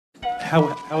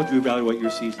How would you evaluate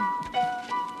your season?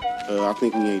 I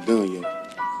think we ain't done yet.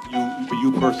 For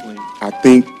you personally, I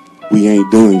think we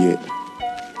ain't done yet.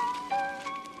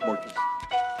 Marcus.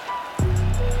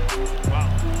 Wow.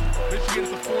 Michigan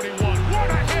at the 41. What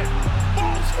a hit!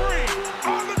 Ball's free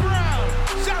on the ground.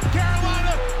 South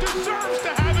Carolina deserves to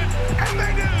have it, and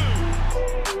they do.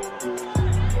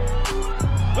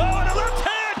 Oh, and a left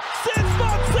hand. Sends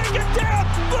Fonseca it down.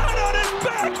 Flat on his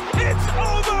back. It's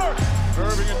over.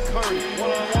 Irving and Curry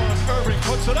one-on-one. Irving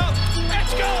puts it up.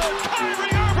 It's good.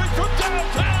 Kyrie Irving from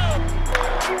downtown.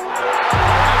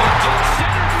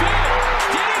 Center field.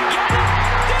 Did he get it?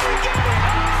 Did he get it?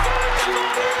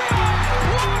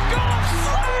 Walk-off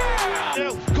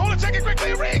slam. Call it, take it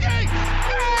quickly. Origi.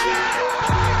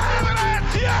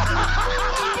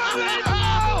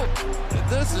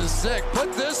 This is sick.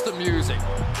 Put this to music.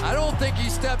 I don't think he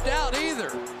stepped out either.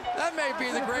 That may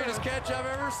be the greatest catch I've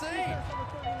ever seen.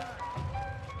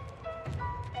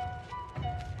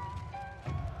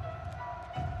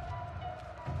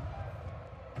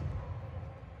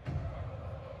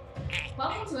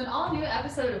 Welcome to an all-new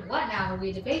episode of What Now, where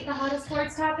we debate the hottest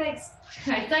sports topics,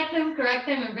 dissect them, correct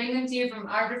them, and bring them to you from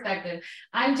our perspective.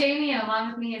 I'm Jamie, and along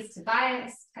with me is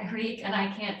Tobias, Tyrik, and I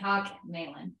can't talk,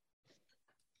 Malin.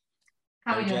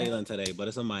 How are we doing? Jalen today, but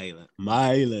it's a Mylon.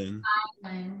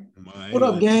 What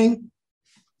up, gang?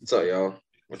 What's up, y'all?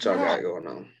 What y'all got going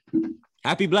on?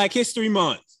 Happy Black History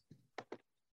Month.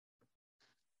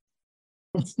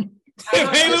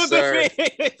 Yes, sir.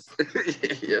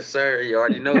 Yes, sir. You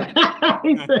already know it.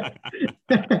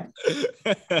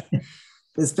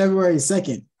 It's February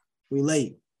 2nd. We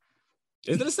late.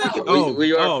 Is it a second?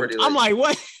 We are pretty late. I'm like,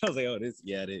 what? I was like, we are late.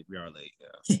 Yeah.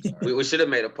 we should have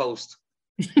made a post.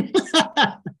 We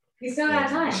still got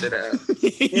time. Should have.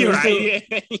 You're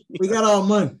right. We got all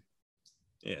month.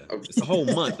 Yeah, it's a whole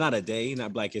month, not a day,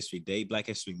 not Black History Day, Black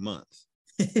History Month.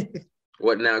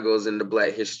 What now goes into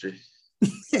Black history?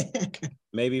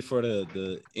 Maybe for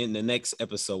the in the next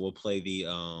episode we'll play the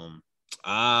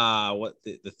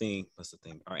the thing? What's the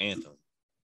thing? Our anthem.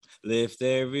 Lift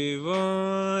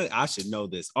everyone. I should know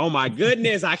this. Oh my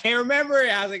goodness, I can't remember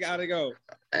it. How's it gotta go?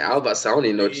 I was about to say, I don't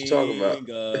even know what you're talking about.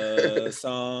 A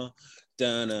song.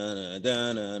 It's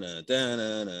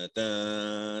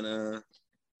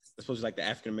supposed to be like the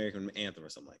African American anthem or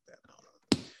something like that.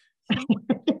 I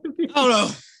don't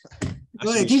know.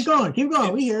 Go ahead, keep going.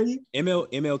 We hear you.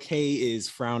 MLK is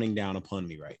frowning down upon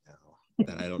me right now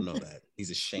that I don't know that. He's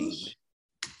ashamed.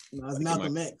 No, it's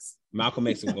Malcolm X. Malcolm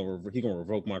X is gonna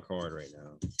revoke my card right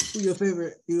now. Who's your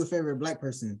favorite black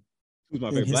person? Who's my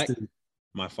favorite black?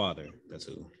 My father. That's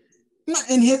who. Not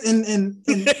in his in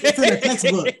it's in the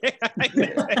textbook.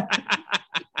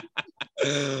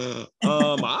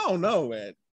 I don't know,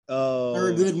 man.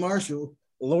 Thurgood Marshall.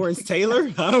 Lawrence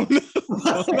Taylor? I don't know.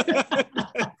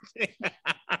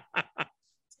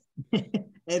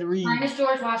 Ed Reed. Mine is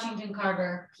George Washington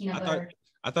Carver, peanut butter.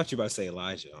 I thought you were about to say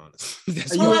Elijah, honestly.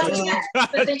 That's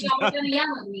but then y'all were going to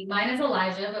yell at me. Mine is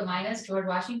Elijah, but mine is George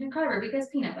Washington Carver because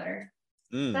peanut butter.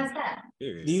 That's that.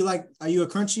 Are you a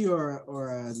crunchy or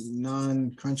a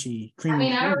non-crunchy creamy? I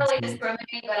mean, I don't really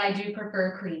discriminate, but I do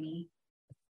prefer creamy.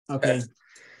 Okay.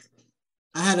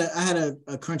 I had a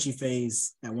crunchy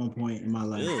phase at one point in my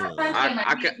life.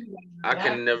 I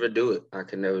can never do it.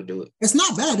 It's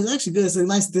not bad. It's actually good. It's a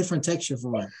nice different texture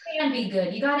for it. It can be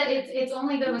good. You got it. It's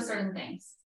only good with certain things.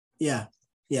 Yeah.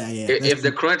 If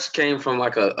the crunch came from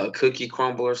like a cookie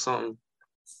crumble or something,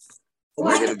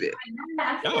 like it'll be.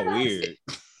 Y'all weird.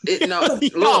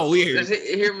 Weird.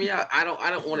 Hear me out. I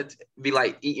don't want it to be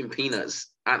like eating peanuts.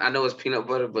 I know it's peanut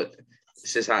butter, but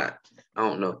it's just hot. I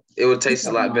don't know. It would taste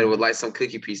a lot better with like some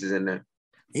cookie pieces in there.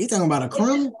 Are you talking about a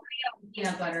crumb?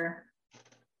 Peanut butter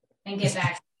and get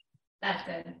back. That's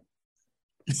good.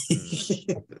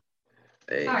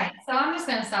 Hey. All right. So I'm just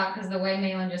going to stop because the way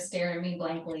Malin just stared at me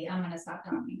blankly, I'm going to stop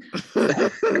talking. Before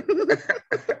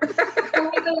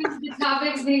we go into the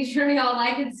topics, make sure y'all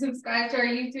like and subscribe to our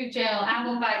YouTube channel,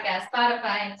 Apple Podcasts,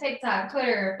 Spotify, TikTok,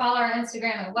 Twitter. Follow our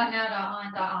Instagram at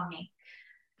whatnow.on.omni.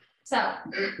 So,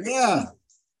 yeah.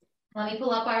 Let me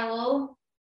pull up our little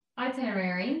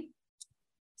itinerary.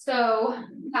 So,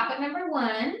 topic number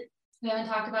 1, we haven't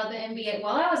talked about the NBA.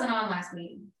 Well, I wasn't on last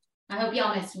week. I hope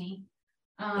y'all missed me.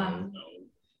 Hi.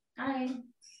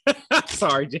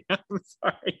 Sorry, Jim. I'm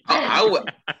sorry. I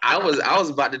was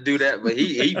about to do that, but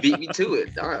he beat me to it.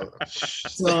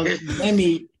 So,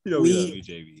 Jamie,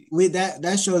 we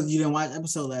that shows you didn't watch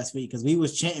episode last week because we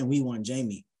was chanting we want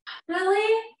Jamie.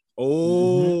 Really?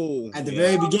 Oh, at the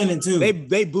very beginning too.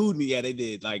 They booed me. Yeah, they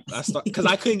did. Like because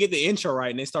I couldn't get the intro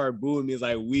right, and they started booing me. It's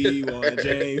like we want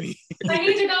Jamie. I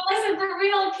need to go listen for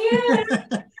real, kid.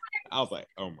 I was like,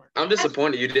 oh my. I'm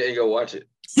disappointed you didn't go watch it.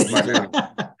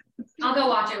 I'll go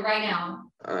watch it right now.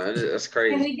 That's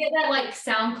crazy. Can we get that like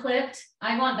sound clipped?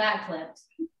 I want that clipped.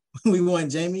 We want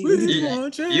Jamie.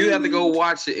 You have to go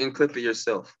watch it and clip it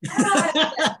yourself. Clip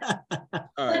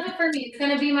it for me. It's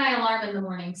gonna be my alarm in the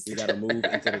mornings. You gotta move into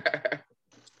the.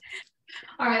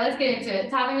 All right, let's get into it.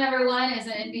 Topic number 1 is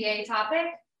an NBA topic,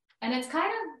 and it's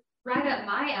kind of right up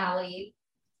my alley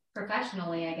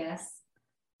professionally, I guess.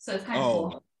 So it's kind of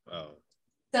cool.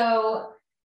 So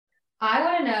I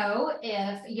want to know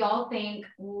if y'all think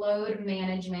load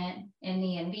management in the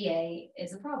NBA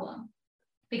is a problem.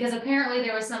 Because apparently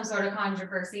there was some sort of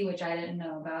controversy, which I didn't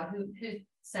know about. Who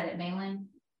said it, Malin?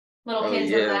 Little kids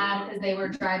were mad because they were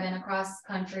driving across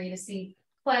country to see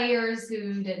players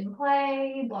who didn't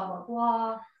play, blah, blah,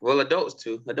 blah. Well, adults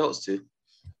too.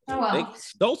 Oh, well.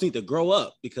 Adults need to grow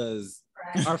up because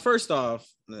our first off,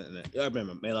 I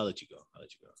remember, man, I'll let you go.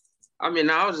 I mean,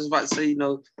 I was just about to say, you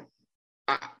know,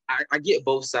 I get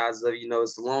both sides of it. You know,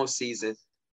 it's a long season.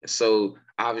 So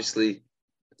obviously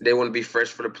they want to be fresh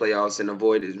for the playoffs and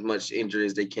avoid as much injury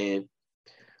as they can.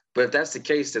 But if that's the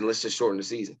case, then let's just shorten the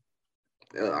season.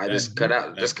 Just cut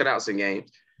out some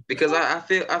games. Because I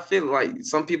feel like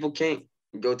some people can't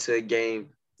go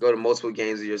to multiple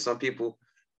games a year. Some people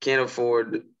can't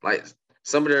afford, like,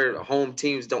 some of their home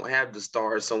teams don't have the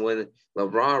stars. So when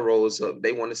LeBron rolls up,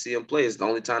 they want to see him play. It's the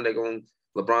only time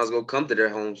LeBron's going to come to their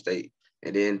home state.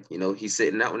 And then, you know, he's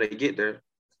sitting out when they get there.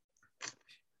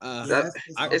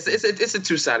 It's a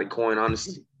two-sided coin,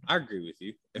 honestly. I agree with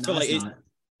you. I feel like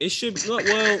it should.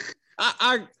 Well,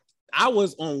 I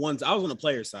was on the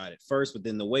player side at first, but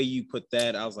then the way you put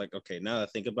that, I was like, okay, now that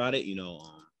I think about it, you know,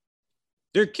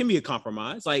 there can be a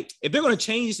compromise. Like, if they're going to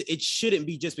change, it shouldn't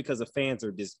be just because the fans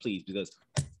are displeased, because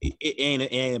it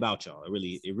ain't about y'all. It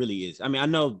really is. I mean, I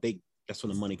know that's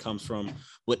where the money comes from,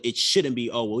 but it shouldn't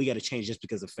be, oh, well, we got to change just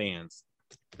because the fans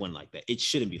went like that. It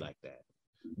shouldn't be like that.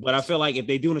 But I feel like if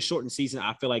they're doing a shortened season,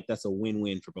 I feel like that's a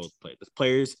win-win for both players. The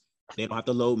players, they don't have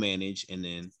to load manage, and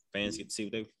then fans get to see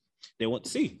what they want to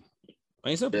see.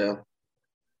 Ain't simple.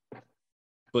 Yeah.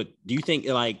 But do you think,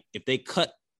 like, if they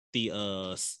cut the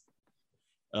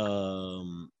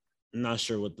I'm not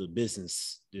sure what the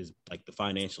business is, like the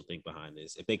financial thing behind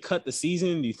this. If they cut the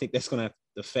season, do you think that's going to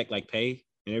affect like pay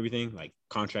and everything? Like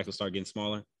contracts will start getting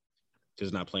smaller,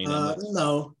 just not playing that much?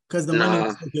 No, because the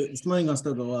money gonna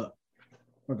still go up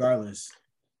regardless.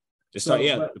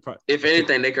 If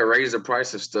anything, they could raise the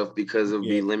price of stuff because it'll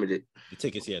be limited. The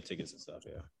tickets and stuff.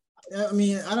 Yeah. I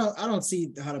mean, I don't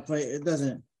see how to play. It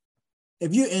doesn't.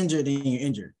 If you're injured, then you're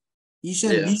injured. You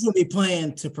should be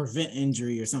playing to prevent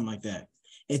injury or something like that.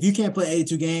 If you can't play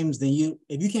 82 games, then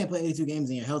if you can't play 82 games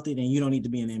and you're healthy, then you don't need to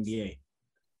be in the NBA.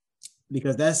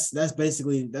 Because that's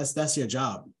basically your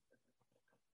job.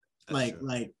 Like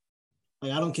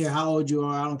I don't care how old you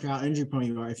are, I don't care how injury prone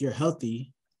you are. If you're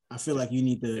healthy, I feel like you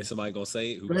need to. Is somebody gonna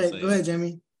say it? Go ahead,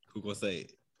 Jamie. Who gonna say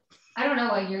it? I don't know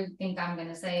what you think I'm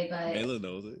gonna say, but Ayla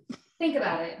knows it. Think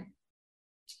about it.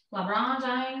 LeBron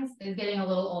James is getting a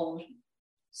little old.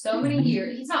 So many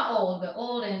years. He's not old, but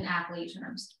old in athlete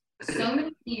terms. So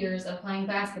many years of playing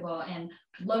basketball and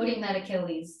loading that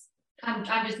Achilles. I'm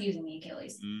just using the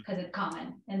Achilles because it's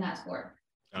common in that sport.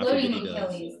 Loading the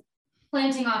Achilles,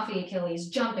 planting off the Achilles,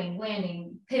 jumping,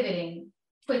 landing, pivoting,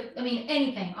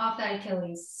 anything off that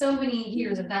Achilles. So many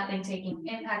years of that thing taking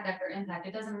impact after impact.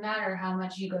 It doesn't matter how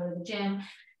much you go to the gym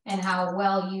and how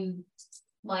well you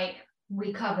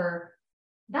recover.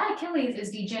 That Achilles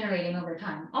is degenerating over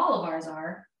time. All of ours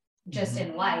are, just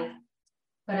in life.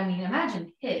 But I mean,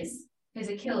 imagine his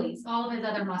Achilles, all of his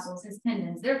other muscles, his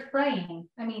tendons, they're fraying.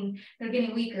 I mean, they're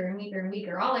getting weaker and weaker and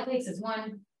weaker. All it takes is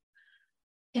one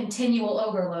continual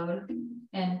overload,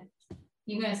 and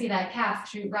you're going to see that calf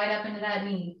shoot right up into that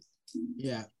knee.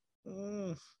 Yeah.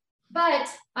 But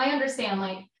I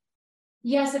understand,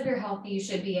 yes, if you're healthy, you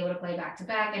should be able to play back to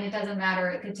back, and it doesn't matter.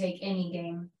 It could take any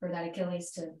game for that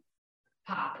Achilles to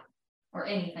pop or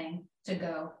anything to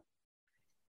go.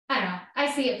 I don't know.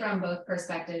 I see it from both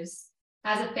perspectives.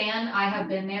 As a fan, I have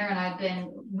been there, and I've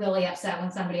been really upset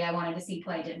when somebody I wanted to see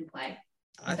play didn't play.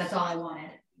 That's all I wanted.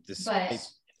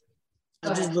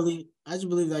 I just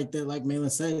believe like that, like Malin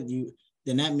said,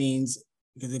 then that means,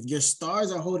 because if your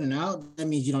stars are holding out, that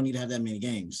means you don't need to have that many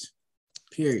games.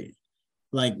 Period.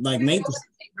 Like make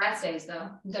rest days though.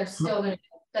 They're still gonna.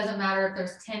 Doesn't matter if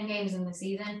there's 10 games in the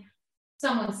season.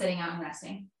 Someone's sitting out and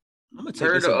resting.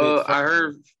 I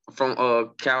heard from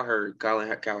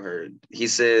Colin Cowherd. He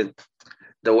said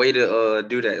the way to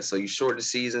do that, so you shorten the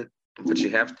season, but you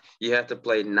have to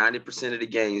play 90% of the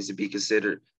games to be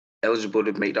considered eligible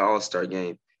to make the All-Star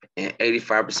game. and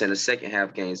 85% of second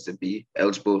half games to be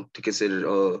eligible to consider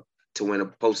to win a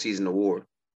postseason award.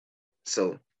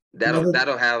 So that'll do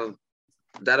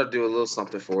a little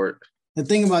something for it. The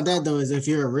thing about that though is if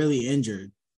you're really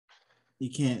injured, you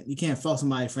can't fault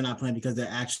somebody for not playing because they're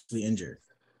actually injured.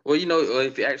 Well,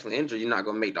 if you're actually injured, you're not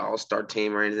gonna make the All-Star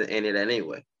team or any of that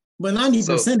anyway. But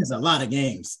 90% is a lot of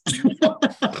games.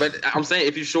 But I'm saying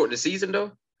if you shorten the season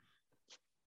though.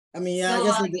 I mean, yeah, still I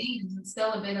guess a lot of games. It's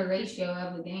still a bigger ratio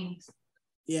of the games.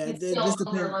 Yeah, it's it still just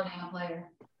depends. overloading a player.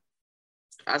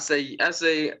 I say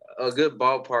a good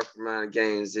ballpark amount of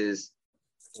games is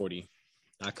 40.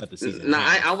 I cut the season. No,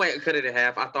 I went cut it in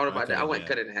half. I thought about that. I went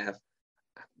cut it in half.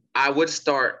 I would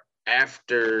start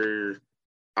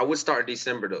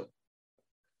December though.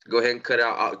 Go ahead and cut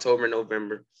out October,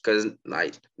 November, because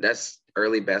that's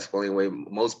early basketball anyway.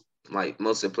 Most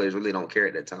of the players really don't care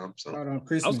at that time. So start on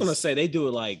Christmas. I was gonna say they do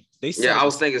it like they. I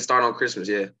was thinking start on Christmas.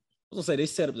 Yeah. I was gonna say they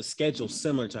set up the schedule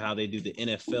similar to how they do the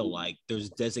NFL. Like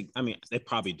there's I mean, they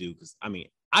probably do because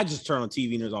I just turn on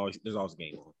TV and there's always a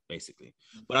game on basically.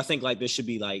 But I think like there should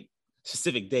be like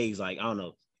specific days. Like I don't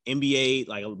know, NBA.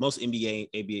 Like most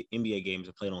NBA games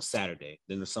are played on Saturday.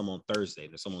 Then there's some on Thursday.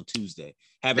 There's some on Tuesday.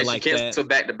 Have it like that. So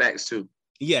back to backs too.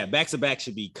 Yeah, back to back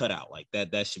should be cut out. Like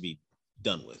that. That should be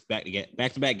done with. Back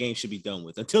to back games should be done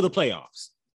with until the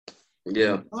playoffs.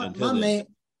 Yeah.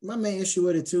 My main issue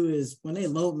with it too is when they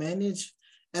load manage,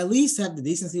 at least have the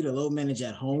decency to load manage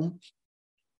at home.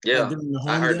 Yeah, during the home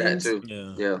I heard games. that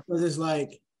too. Yeah. Because it's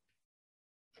like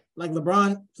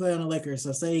LeBron play on the Lakers.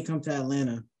 So say he come to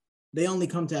Atlanta, they only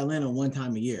come to Atlanta one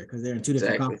time a year because they're in two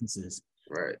different conferences.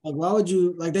 Right. Like why would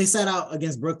you they sat out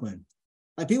against Brooklyn?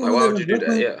 Like people why would you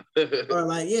Brooklyn, do that? Yeah.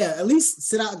 or at least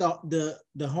sit out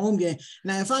the home game.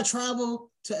 Now if I travel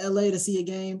to LA to see a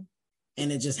game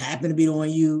and it just happened to be the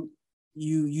one you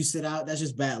sit out, that's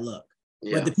just bad luck.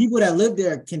 Yeah. But the people that live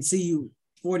there can see you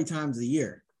 40 times a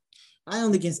year. I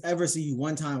only can ever see you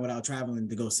one time without traveling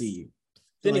to go see you.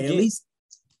 So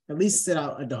at least sit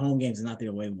out at the home games and not the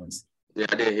away ones. Yeah,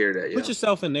 I did hear that. Yeah. Put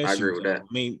yourself in their shoes. I agree with that.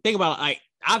 I mean, think about it.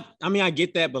 I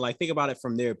get that, but think about it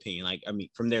from their opinion.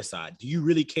 From their side, do you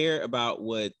really care about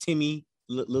what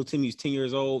little Timmy's 10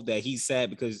 years old, that he's sad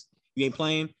because you ain't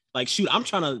playing? Like, shoot, I'm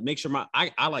trying to make sure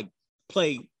I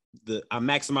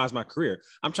maximize my career.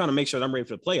 I'm trying to make sure that I'm ready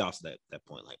for the playoffs at that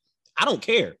point. Like, I don't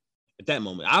care at that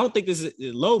moment. I don't think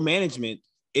low management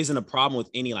isn't a problem with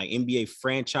any NBA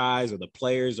franchise or the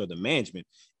players or the management.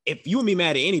 If you would be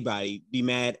mad at anybody, be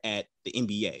mad at the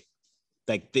NBA.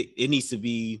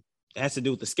 It has to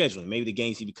do with the scheduling. Maybe the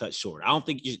games need to be cut short. I don't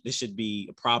think this should be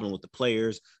a problem with the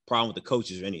players, problem with the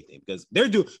coaches or anything, because they're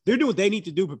doing what they need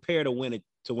to do, prepare to win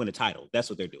a title. That's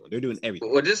what they're doing. They're doing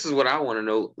everything. Well, this is what I want to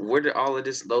know. Where did all of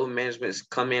this load management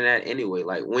come in at anyway?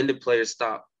 Like, when did players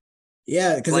stop?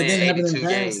 Yeah, because playing 82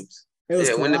 games.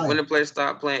 Yeah, when the players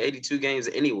stop playing 82 games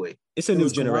anyway. It's a new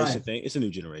generation thing. It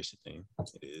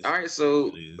is. All right,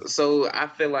 so I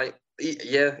feel like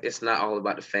it's not all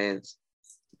about the fans,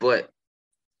 but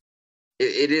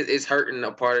it's hurting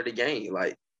a part of the game.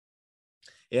 Like,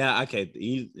 yeah,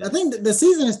 okay. I think the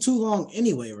season is too long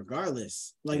anyway.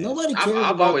 Regardless, nobody cares.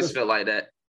 I've always felt like that.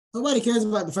 Nobody cares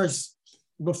about the first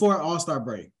before All-Star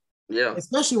break. Yeah,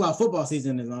 especially while football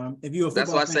season is on. If you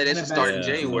that's why I say they should start in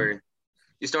January.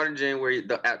 You start in January.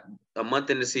 A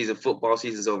month in the season, football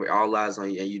season's over. All eyes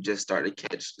on you, and you just start to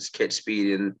catch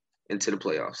speed into the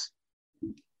playoffs.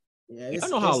 Yeah, I don't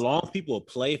know how long people will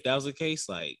play if that was the case.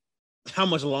 Like, how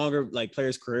much longer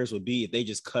players' careers would be if they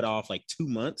just cut off 2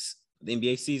 months of the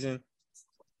NBA season.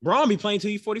 Braun be playing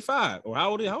till he's 45, or how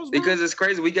old is Braun? Because it's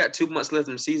crazy. We got 2 months left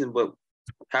in the season, but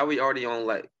how we already on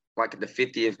like the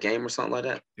 50th game or something like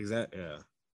that? Exactly. Yeah.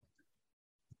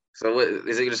 So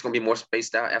is it just gonna be more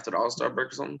spaced out after the All-Star break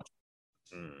or something?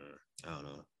 I don't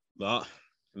know. Well,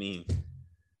 I mean,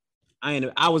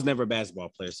 I was never a basketball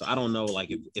player, so I don't know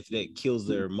if that kills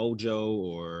their mojo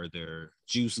or their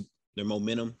juice, their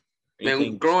momentum.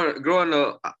 Man, growing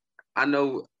up, I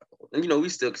know, we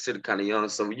still consider kind of young.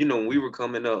 So, when we were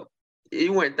coming up,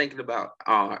 you weren't thinking about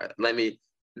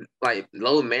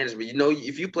load management.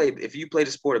 If you play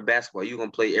the sport of basketball, you're gonna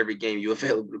play every game you're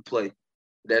available to play.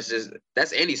 That's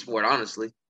any sport,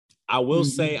 honestly. I will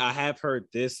say I have heard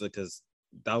this because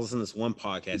I was in this one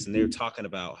podcast and they were talking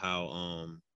about how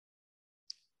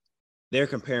they're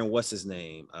comparing what's his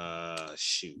name?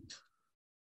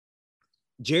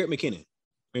 Jared McKinnon.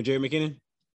 Remember Jared McKinnon?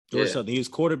 George Southern. He was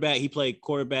quarterback. He played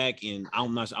quarterback, and I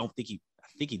think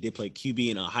he did play QB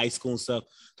in high school and stuff.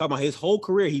 Talking about his whole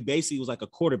career, he basically was like a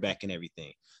quarterback and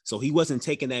everything. So he wasn't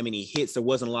taking that many hits. There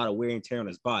wasn't a lot of wear and tear on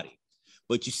his body.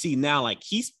 But you see now,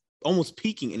 he's almost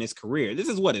peaking in his career. This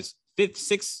is what his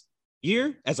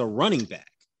year as a running back.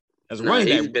 He's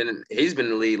been in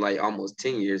the league like almost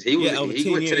 10 years. He went to the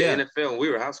NFL when we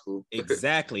were in high school.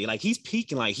 Exactly. Like he's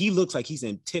peaking. Like he looks like he's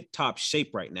in tip-top shape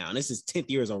right now. And this is 10th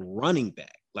year as a running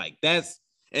back. Like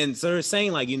and so they're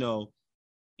saying like,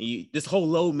 this whole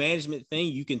load management thing,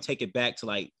 you can take it back to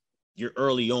like you're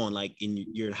early on, like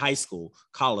you're in high school,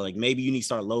 college. Like maybe you need to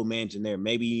start load managing there.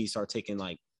 Maybe you need to start taking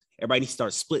like everybody needs to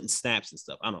start splitting snaps and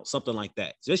stuff. I don't know, something like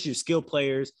that. Just your skill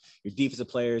players, your defensive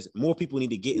players, more people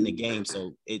need to get in the game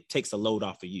so it takes the load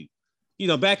off of you.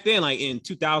 Back then, like in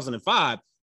 2005,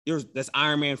 that's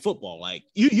Iron Man football. Like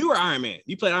you were Iron Man.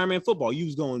 You played Iron Man football. You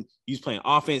was playing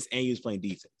offense and you was playing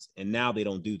defense. And now they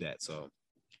don't do that. So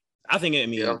I think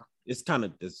it's kind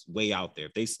of this way out there.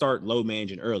 If they start load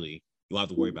managing early, you won't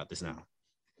have to worry about this now.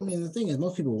 I mean, the thing is,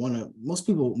 most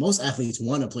athletes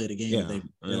want to play the game. Yeah,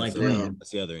 they like the game.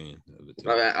 That's the other end.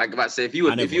 I about to say, if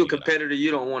you're a competitor, you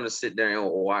don't want to sit there and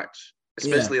watch,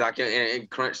 especially like in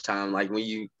crunch time, like when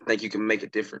you think you can make a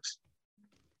difference.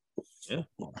 Yeah.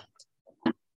 All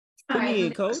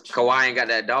right. Coach. Kawhi ain't got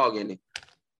that dog in him.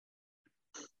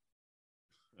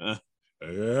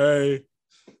 Hey.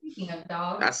 Speaking of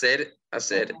dogs. I said it.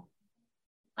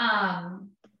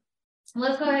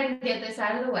 Let's go ahead and get this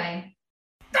out of the way.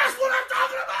 That's what I'm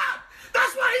talking about.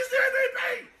 That's why he's the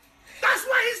MVP. That's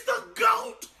why he's the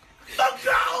GOAT. The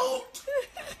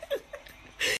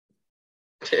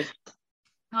GOAT.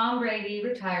 Tom Brady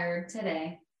retired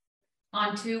today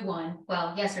on 2/1.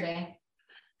 Well, yesterday.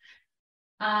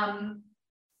 Do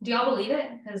y'all believe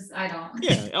it? Because I don't.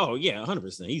 Yeah. Oh, yeah.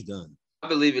 100%. He's done. I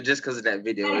believe it just because of that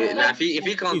video. Now, if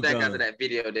he comes back after that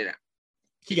video, then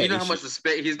you know how much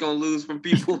respect he's gonna lose from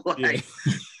people. Like,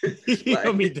 he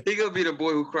gonna be the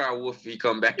boy who cried wolf if he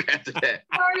come back after that.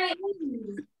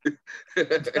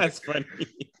 That's funny.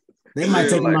 They might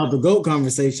take him out the GOAT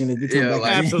conversation if you come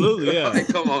back. Absolutely, yeah. Like,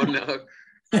 come on now.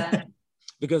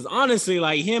 Because honestly,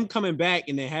 like him coming back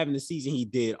and then having the season he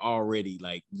did already,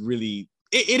 like really,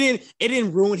 it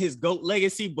didn't ruin his GOAT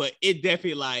legacy, but it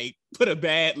definitely like put a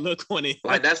bad look on it.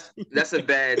 Like that's a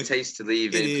bad taste to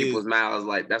leave in people's mouths.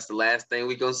 Like that's the last thing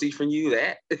we gonna see from you.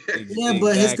 That yeah,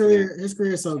 but his career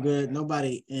is so good.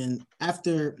 Nobody, and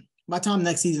after by the time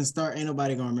next season start, ain't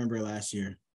nobody gonna remember last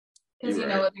year. Because you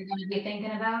know what they're gonna be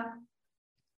thinking about.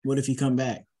 What if he come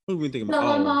back? What are we thinking The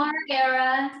about? Lamar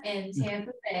era in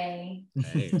Tampa Bay.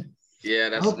 Hey. Yeah,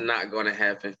 that's not gonna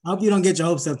happen. I hope you don't get your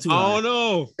hopes up too high. Oh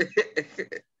no.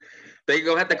 They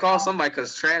gonna have to call somebody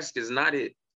because Trask is not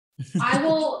it. I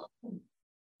will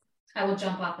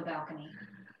jump off the balcony.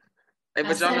 Hey,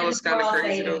 but y'all know it's kind of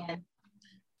crazy though. I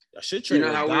should you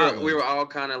know how we were all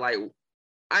kind of like,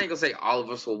 I ain't gonna say all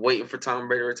of us were waiting for Tom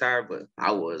Brady to retire, but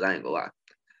I ain't gonna lie.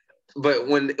 But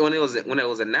when it was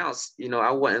announced,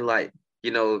 I wasn't like,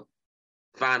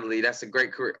 finally that's a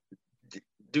great career.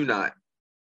 Do not.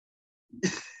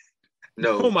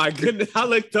 No. Oh my goodness. I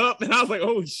looked up and I was like,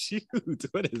 oh shoot,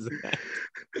 what is that?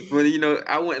 But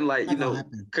I went like,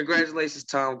 congratulations,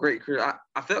 Tom, great career.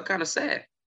 I felt kind of sad.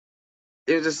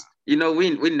 It was just,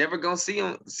 we never gonna see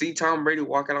Tom Brady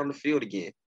walking on the field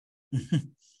again.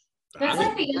 That's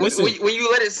like when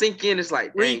you let it sink in, it's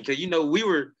like, dang, because we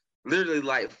were literally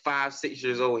like 5-6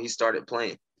 years old when he started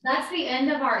playing. That's the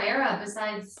end of our era,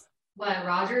 besides what,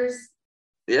 Rodgers?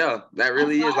 Yeah, that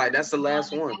really is. Like, that's the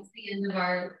last one. That's the end of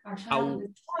our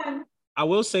childhood. I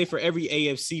will say for every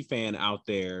AFC fan out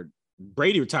there,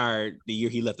 Brady retired the year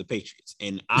he left the Patriots.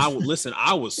 And I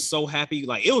was so happy.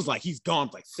 Like, it was like he's gone.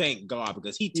 Like, thank God,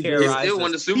 because he terrorized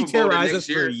won the Super Bowl. He terrorized us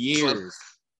for years.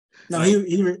 No, he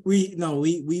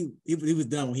was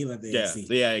done when he left the AFC.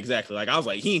 Yeah, exactly. Like I was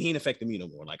like, he ain't affecting me no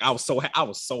more. Like I was so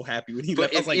happy when he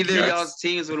left. But if either of y'all's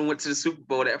teams would have went to the Super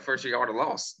Bowl that first year, I would have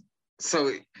lost.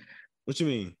 So what you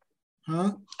mean?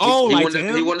 Huh? Oh,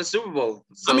 he won the Super Bowl.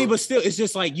 So. I mean, but still, it's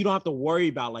just like you don't have to worry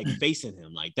about like facing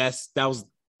him. Like that was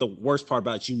the worst part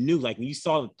about it. You knew, like when you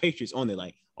saw the Patriots on there,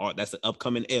 like, oh, that's an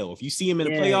upcoming L. If you see him in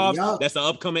the playoffs, that's an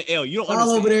upcoming L. You don't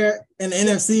all understand. Over there in the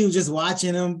NFC was just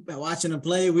watching him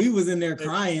play. We was in there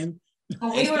crying.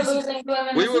 We were losing to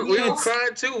him. We were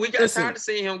crying too. We got tired of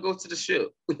seeing him go to the ship.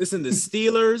 Listen, the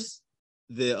Steelers,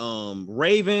 the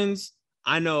Ravens.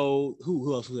 I know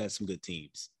who else has some good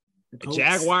teams.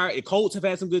 The Colts have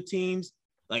had some good teams.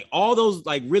 Like all those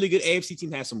like really good AFC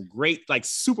teams have some great like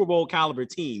Super Bowl caliber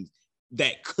teams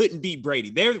that couldn't beat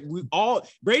Brady. Brady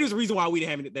was the reason why we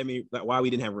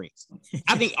didn't have rings.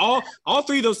 I think all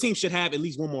three of those teams should have at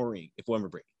least one more ring if we're ever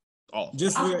Brady. All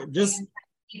just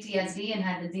PTSD and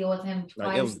had to deal with him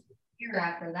twice a year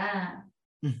after that.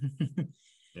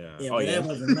 Yeah. That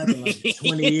wasn't nothing like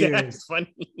 20 years. That's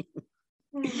funny.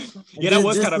 Yeah, that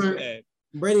was kind of bad.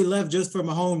 Brady left just for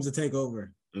Mahomes to take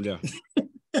over. Yeah.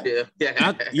 Yeah.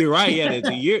 You're right. Yeah,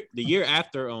 the year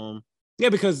after,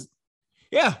 because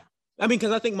I think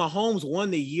Mahomes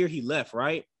won the year he left,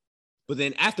 right? But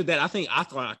then after that, I kind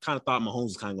of thought Mahomes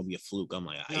was kind of gonna be a fluke. I'm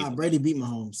like, Brady beat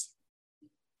Mahomes.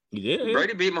 He did.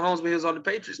 Brady beat Mahomes when he was on the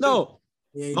Patriots. No,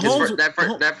 yeah, Mahomes,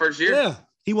 that first year. Yeah,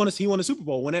 he won a Super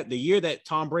Bowl when the year that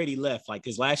Tom Brady left, like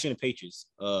his last year in the Patriots.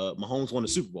 Mahomes won the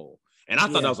Super Bowl. And I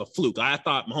thought that was a fluke. I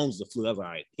thought Mahomes was a fluke. I was like,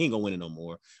 all right, he ain't gonna win it no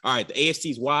more. All right, the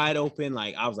AFC's wide open.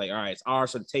 Like I was like, all right, it's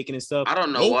ours for the taking and stuff. I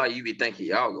don't know why you be thinking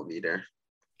y'all gonna be there.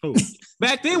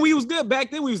 Back then we was good.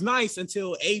 Back then we was nice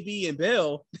until AB and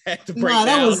Bell had to break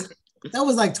down. That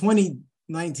was like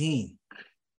 2019.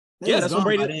 That's when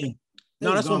Brady.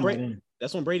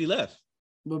 That's when Brady left.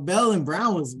 But Bell and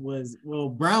Brown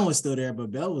Brown was still there,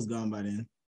 but Bell was gone by then.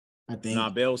 I think.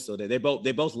 Nah, Bell was still there. They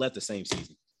both left the same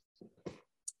season.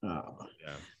 Oh,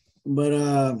 yeah. But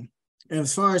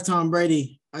as far as Tom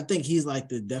Brady, I think he's like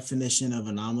the definition of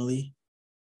anomaly.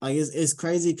 Like it's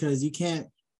crazy because you can't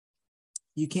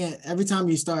every time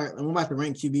you start. I'm about to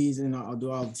rank QBs and I'll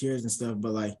do all the tiers and stuff.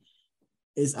 But like,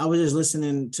 I was just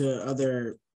listening to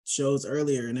other shows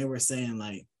earlier and they were saying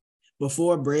like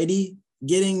before Brady,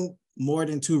 getting more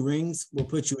than 2 rings will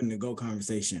put you in the GOAT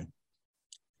conversation.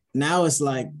 Now it's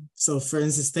like, so for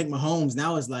instance, take Mahomes.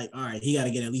 Now it's like, all right, he got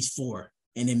to get at least 4.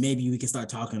 And then maybe we can start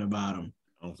talking about him.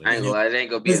 I ain't gonna lie, it ain't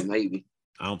gonna be a maybe.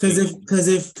 Because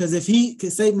if he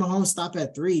could say Mahomes stop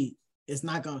at 3, it's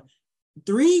not gonna.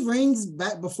 3 rings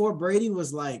back before Brady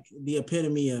was like the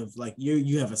epitome of like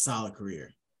you have a solid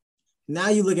career. Now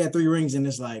you look at 3 rings and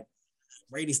it's like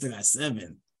Brady still got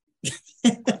 7.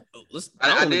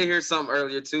 I did hear something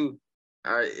earlier too.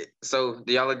 All right, so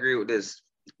do y'all agree with this?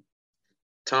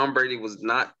 Tom Brady was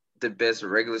not the best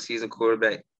regular season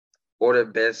quarterback or the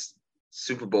best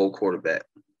Super Bowl quarterback.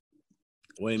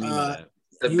 What do you mean by that?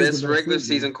 The best regular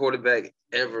season quarterback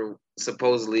ever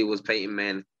supposedly was Peyton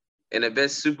Manning, and the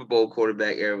best Super Bowl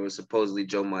quarterback ever was supposedly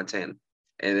Joe Montana.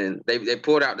 And then they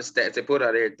pulled out the stats, they pulled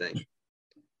out everything,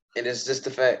 and it's just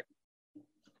the fact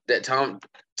that Tom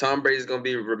Brady is going to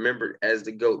be remembered as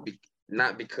the GOAT,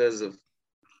 not because of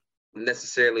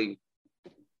necessarily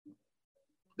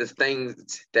the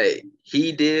things that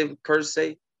he did per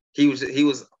se. He was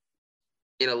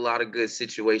in a lot of good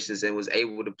situations and was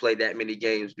able to play that many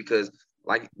games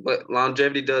but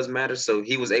longevity does matter. So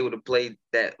he was able to play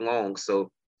that long.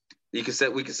 So we can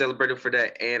celebrate him for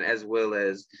that, and as well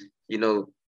as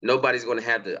nobody's going to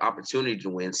have the opportunity to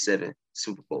win 7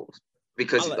 Super Bowls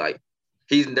because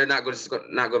they're not going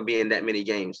to be in that many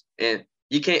games, and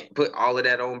you can't put all of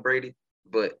that on Brady.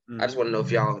 But I just want to know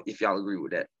if y'all agree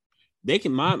with that. They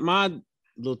can my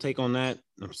little take on that.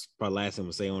 That's probably last thing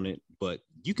we'll say on it, but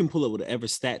you can pull up whatever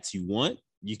stats you want.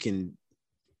 You can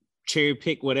cherry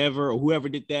pick whatever, or whoever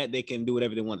did that, they can do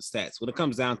whatever they want to stats. When it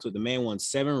comes down to it, the man won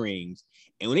 7 rings,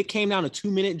 and when it came down to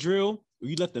 2-minute drill, where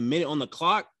you left a minute on the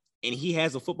clock, and he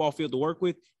has a football field to work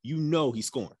with, he's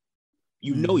scoring.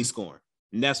 He's scoring,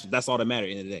 and that's all that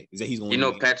matters at the end of the day is that he's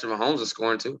going. Patrick Mahomes is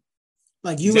scoring too.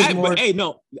 Like you was more. But hey,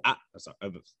 no, sorry.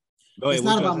 Go ahead, it's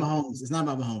not about Mahomes. It's not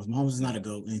about Mahomes. Mahomes is not a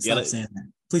GOAT. And stop saying that.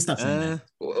 Please stop saying that.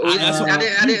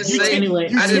 I didn't say.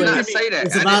 Anyway, I did not say that.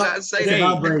 It's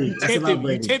about Brady.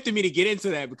 You tempted me to get into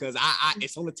that because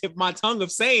it's on the tip of my tongue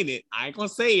of saying it. I ain't gonna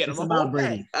say it. It's about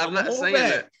Brady. I'm not saying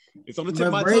that. It's on the tip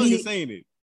of my tongue of saying it.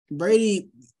 Brady,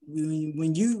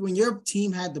 when your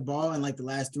team had the ball in like the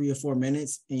last 3 or 4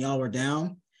 minutes and y'all were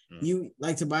down, you,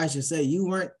 like Tobias just said, you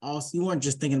weren't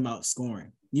just thinking about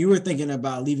scoring. You were thinking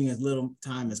about leaving as little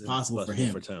time as possible for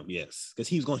him. Yes, because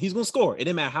he's gonna score. It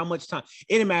didn't matter how much time.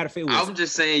 It didn't matter if it was. I'm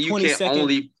just saying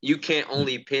you can't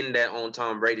only pin that on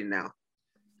Tom Brady now,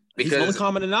 because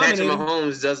Patrick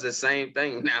Mahomes does the same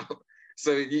thing now.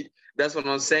 So that's what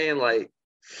I'm saying. Like,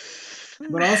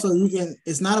 but also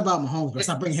it's not about Mahomes, but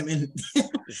stop bringing him in.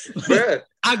 Bruh,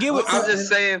 I get what I'm just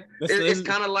saying. It's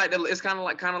kind of like the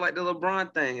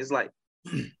LeBron thing. It's like,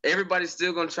 everybody's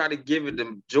still gonna try to give it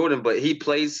to Jordan, but he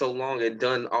played so long and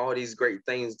done all these great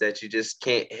things that you just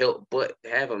can't help but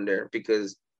have him there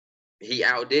because he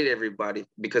outdid everybody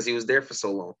because he was there for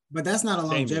so long. But that's not a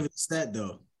longevity stat,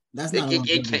 though. That's not.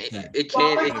 It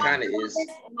kind of is.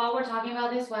 While we're talking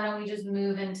about this, why don't we just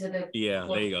move into the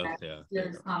there you go.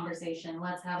 This conversation?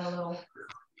 Let's have a little.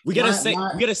 We gotta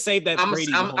save that. I'm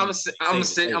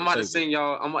about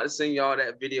to send y'all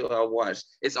that video I watched.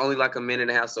 It's only like a minute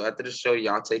and a half. So after the show,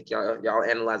 y'all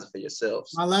analyze it for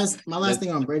yourselves. My last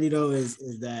thing on Brady though is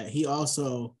that he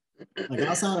also, like,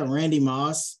 outside of Randy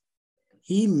Moss,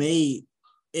 he made,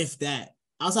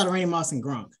 outside of Randy Moss and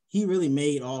Gronk, he really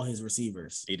made all his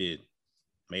receivers. He did.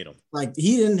 Made them. Like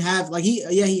he didn't have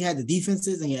he had the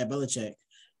defenses and he had Belichick,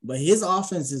 but his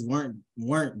offenses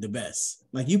weren't the best.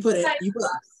 Like you put.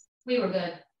 We were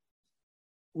good.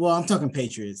 Well, I'm talking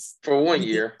Patriots for 1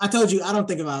 year. I told you I don't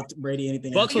think about Brady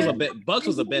anything. Bucks was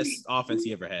the best offense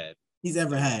he ever had. He's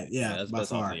ever had. Yeah, that's the by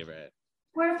best far. offense he ever had.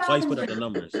 That's why he's put up the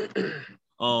numbers.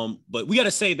 But we got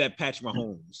to save that Patrick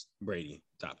Mahomes Brady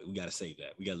topic. We got to save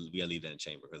that. We got to leave that in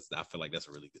chamber because I feel like that's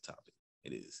a really good topic.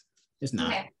 It is. It's not.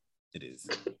 Okay. It is.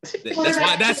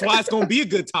 That's why it's gonna be a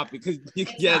good topipe because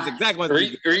it's exactly what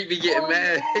Reed be getting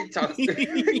mad.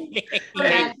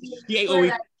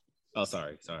 Oh,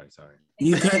 sorry.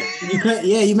 You cut.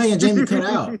 Yeah, you making Jamie cut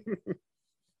out.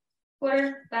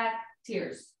 Quarterback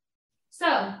tiers.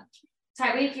 So,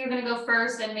 Tyrik, you're gonna go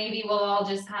first, and maybe we'll all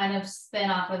just kind of spin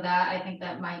off of that. I think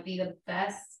that might be the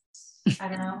best. I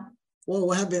don't know. Well,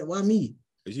 what happened? Why me?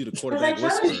 Is you the quarterback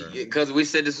whisperer? Because we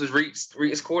said this was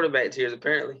Reed's quarterback tiers,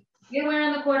 apparently. You're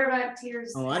wearing the quarterback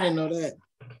tiers. Oh, I didn't know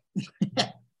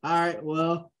that. All right,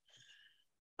 well,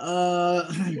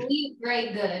 elite,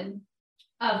 great, good.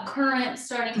 Of current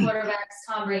starting quarterbacks,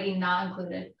 Tom Brady not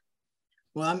included.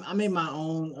 Well, I made my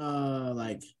own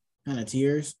like kind of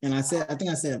tiers, and I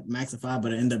think I said max of 5,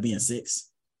 but it ended up being 6.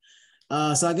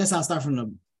 So I guess I'll start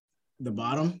from the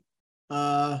bottom.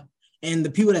 And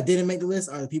the people that didn't make the list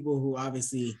are the people who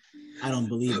obviously I don't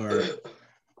believe are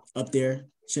up there.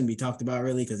 Shouldn't be talked about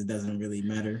really because it doesn't really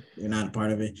matter. You're not a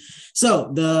part of it.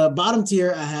 So the bottom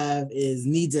tier I have is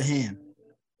needs a hand.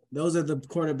 Those are the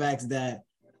quarterbacks that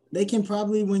they can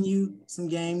probably win you some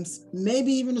games,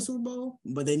 maybe even a Super Bowl,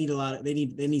 but they need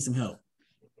they need some help.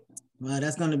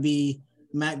 That's going to be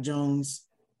Mac Jones,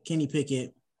 Kenny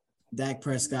Pickett, Dak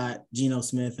Prescott, Geno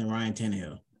Smith, and Ryan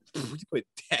Tannehill.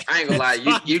 I ain't gonna lie,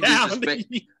 you disrespect.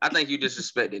 I think you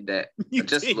disrespected that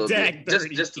just a little bit.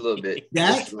 Just a little bit.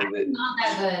 Dak not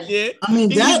that good. Yeah, I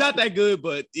mean, he's not that good,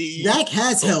 but Dak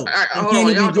has help. All right, hold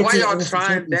on, y'all. Why y'all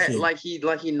trying that like he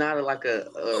not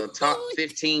a top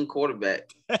 15 quarterback?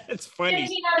 That's funny.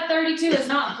 15 out of 32 is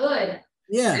not good.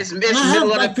 Yeah, it's and I have middle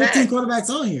like of the 15 pack. quarterbacks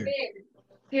on here.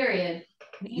 Period.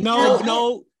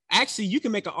 No. Actually, you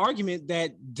can make an argument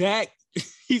that Dak.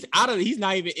 He's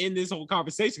not even in this whole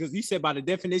conversation because you said by the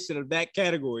definition of that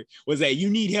category was that you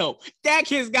need help. Dak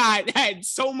had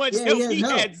so much help. He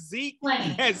had Zeke, he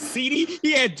had CeeDee,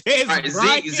 he had Dez.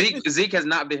 Right, Zeke has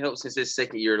not been helped since his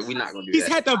second year. We're not going to do He's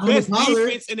that. Had the best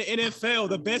defense in the NFL,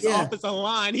 the best offensive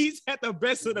line. He's had the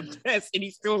best of the best, and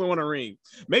he still doesn't want a ring.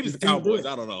 Maybe it's the Cowboys.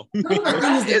 I don't know.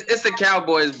 It's the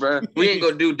Cowboys, bro. We ain't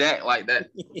going to do Dak like that.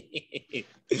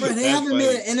 Bro, they haven't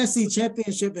made an NFC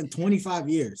championship in 25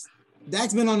 years.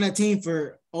 Dak's been on that team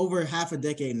for over half a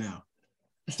decade now.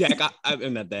 Dak,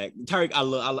 I'm not Dak. Tyrik, I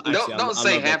love. Don't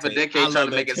say half a decade trying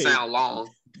to make it sound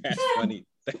long. That's funny.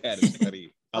 That is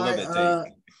funny. I love that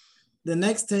take. The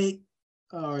next take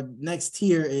or next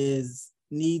tier is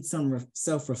need some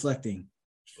self-reflecting.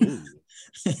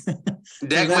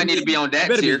 Dak might need to be on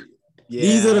that tier. Yeah.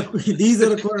 These are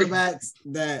the quarterbacks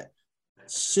that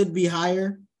should be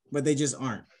higher, but they just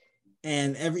aren't.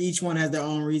 And each one has their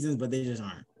own reasons, but they just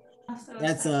aren't.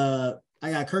 That's I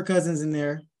got Kirk Cousins in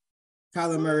there,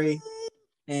 Kyler Murray,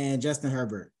 and Justin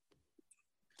Herbert.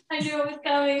 I knew it was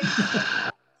coming.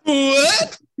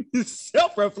 What?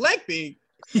 Self-reflecting?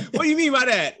 What do you mean by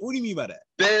that?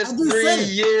 Best 3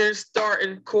 years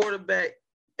starting quarterback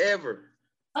ever.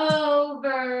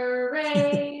 Overrated.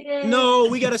 No,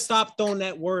 we gotta stop throwing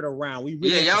that word around.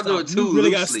 Y'all do it too. We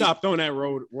really gotta stop throwing that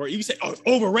word. You say, "Oh, it's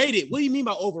overrated." What do you mean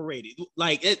by overrated?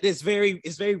 Like it's very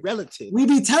relative. We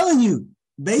be telling you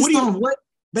based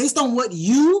on what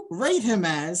you rate him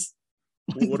as.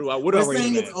 What do I rate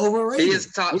him as? It's overrated. He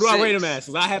is top. What do I rate him as?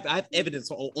 Because I have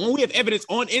evidence. We have evidence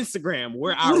on Instagram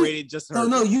where I rated just her. So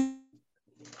no, you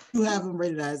have him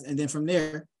rated as, and then from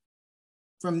there,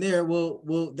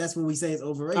 we'll that's what we say is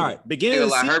overrated. All right, beginning of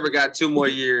the season, Herbert got 2 more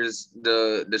years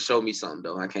to show me something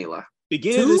though. I can't lie.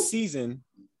 Beginning of the season,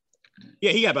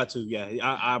 yeah, he got about 2.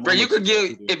 Yeah, Bro, you could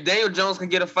give if Daniel Jones can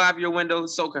get a 5-year window,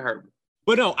 so can Herbert.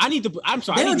 But no, I'm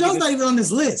sorry. Daniel Jones not even on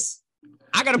this list.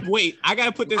 I gotta wait. I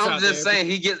gotta put this out. I'm just saying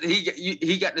he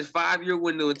got this 5-year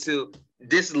window until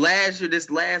this last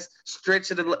stretch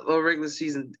of the regular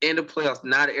season and the playoffs.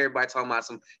 Now that everybody talking about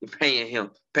paying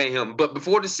him. But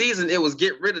before the season, it was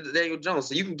get rid of Daniel Jones,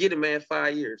 so you can get him, man,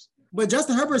 5 years. But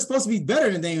Justin Herbert is supposed to be better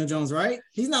than Daniel Jones, right?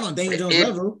 He's not on Daniel Jones'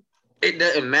 level. It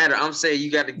doesn't matter. I'm saying you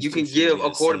can give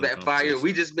a quarterback 5 years.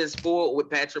 We just been spoiled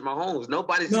with Patrick Mahomes.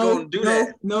 Nobody's going to do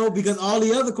that. No, because all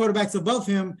the other quarterbacks above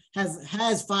him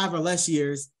has 5 or less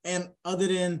years, and other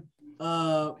than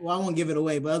I won't give it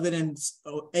away, but other than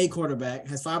a quarterback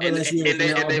has 5 or less years,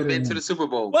 and they've been to the Super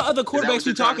Bowl. What other quarterbacks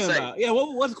you talking about? Yeah,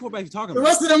 what's the quarterbacks you talking about? The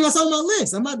rest of them are on my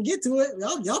list. I'm about to get to it.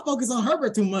 Y'all focus on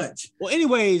Herbert too much. Well,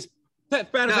 anyways, because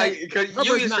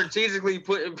you're strategically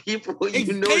putting people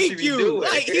you know thank should be you. doing.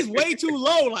 Like he's way too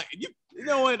low. Like you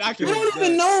know what? I don't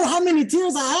even know how many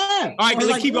tiers I have. All right,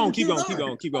 like, keep going. We're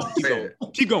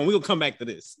gonna come back to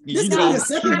this. You know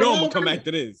I'm gonna come back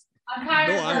to this. I'm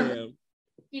tired.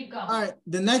 Keep going. All right,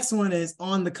 the next one is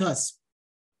on the cusp.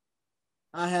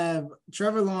 I have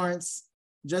Trevor Lawrence,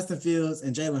 Justin Fields,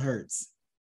 and Jalen Hurts.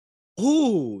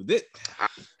 Ooh, I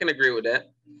can agree with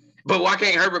that. But why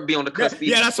can't Herbert be on the cusp?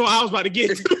 Yeah, that's what I was about to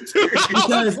get to.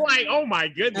 I was like, oh my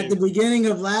goodness. At the beginning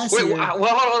of last year. Well,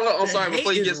 hold on. I'm sorry,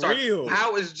 before you get started. Real.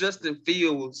 How is Justin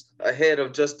Fields ahead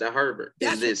of Justin Herbert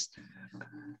in this?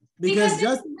 Because it's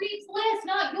Reed's list,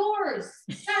 not yours.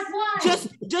 That's why.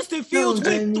 Justin Fields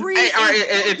went 3. Hey, all right,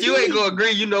 if you ain't gonna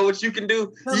agree, you know what you can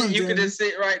do? You can just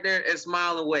sit right there and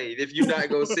smile and wave if you're not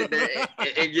gonna sit there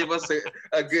and give us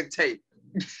a good tape.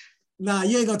 Nah,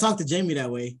 you ain't gonna talk to Jamie that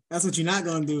way. That's what you're not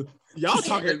gonna do.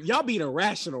 Y'all being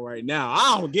irrational right now.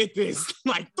 I don't get this.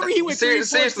 Like 3 with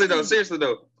seriously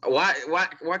though.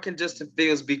 Why can Justin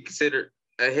Fields be considered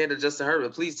ahead of Justin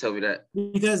Herbert? Please tell me that.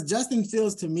 Because Justin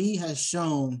Fields to me has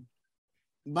shown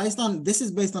based on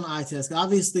the eye test.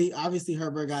 Obviously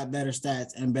Herbert got better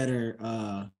stats and better.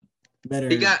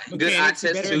 He got good eye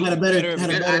test too. Had a better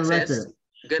record.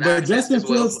 But Justin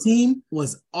Fields' team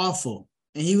was awful.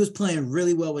 And he was playing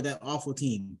really well with that awful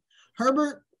team.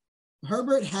 Herbert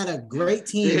had a great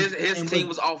team. His team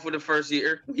was awful the first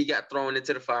year. He got thrown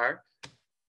into the fire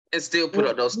and still put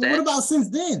up those stats. What about since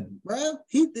then, bro?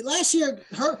 Last year,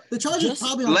 the Chargers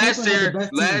probably on last year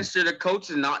the coach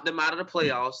knocked them out of the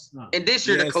playoffs. And this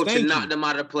year the coach knocked them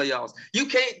out of the playoffs. You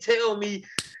can't tell me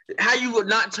how you would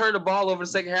not turn the ball over the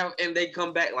second half and they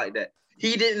come back like that.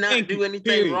 He did not do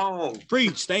anything wrong.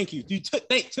 Preach, thank you. You took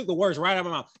the words right out of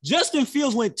my mouth. Justin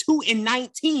Fields went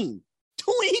 2-19. He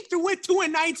went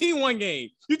 2-19 one game.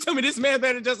 You tell me this man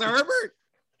better than Justin Herbert?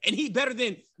 And he better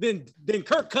than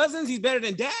Kirk Cousins? He's better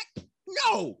than Dak?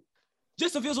 No.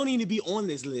 Justin Fields don't need to be on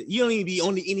this list. You don't need to be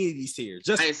on any of these tiers.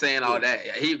 I ain't saying all that.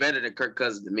 He better than Kirk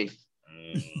Cousins than me.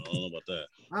 I don't know about that.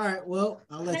 All right, well,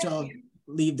 I'll let y'all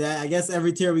leave that. I guess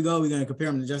every tier we go, we're gonna compare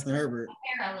him to Justin Herbert.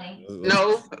 Apparently.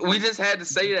 No, we just had to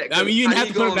say that. I mean, you didn't have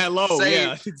to put him that low. How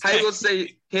you gonna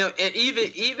say him? And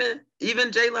even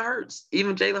Jalen Hurts. Yeah,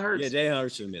 Jalen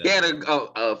Hurts should be that. He had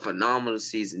a phenomenal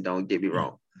season. Don't get me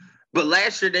wrong. But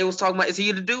last year they was talking about, is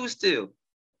he the dude still?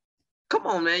 Come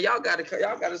on, man. Y'all gotta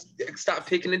stop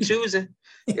picking and choosing.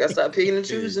 You gotta stop picking and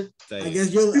choosing. I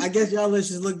guess y'all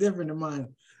lists just look different than mine.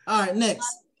 All right, next.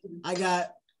 I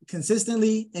got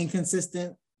consistently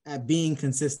inconsistent at being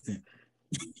consistent.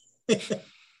 This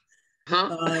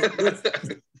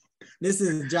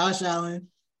is Josh Allen,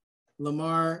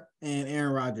 Lamar, and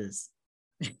Aaron Rodgers.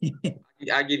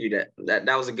 I give you that.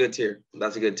 That was a good tier.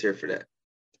 That's a good tier for that.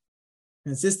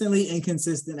 Consistently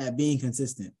inconsistent at being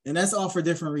consistent. And that's all for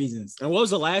different reasons. And what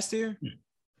was the last tier?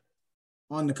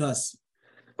 On the cusp.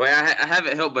 Well, I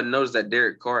haven't helped but notice that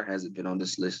Derek Carr hasn't been on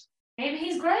this list. Maybe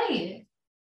he's great.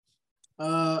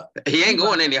 He ain't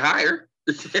going any higher.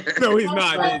 No, he's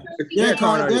not. Derek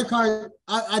Carr,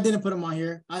 I didn't put him on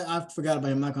here. I forgot about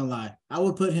him, I'm not gonna lie. I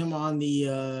would put him on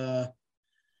the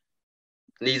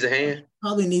needs a hand.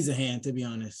 Probably needs a hand, to be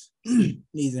honest.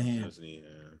 Needs a hand.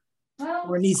 Well,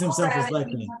 or needs some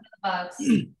self-reflecting.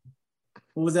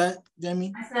 What was that,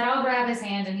 Jamie? I said I'll grab his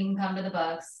hand and he can come to the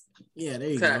Bucks. Yeah, there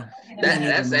you go.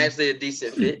 That's actually a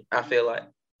decent fit, I feel like.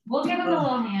 We'll give him a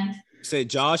little hand. Say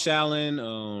Josh Allen,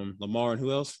 Lamar, and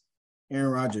who else? Aaron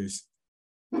Rodgers.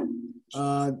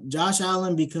 Josh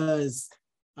Allen, because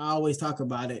I always talk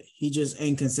about it. He just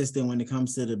inconsistent when it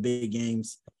comes to the big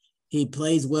games. He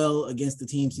plays well against the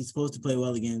teams he's supposed to play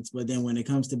well against, but then when it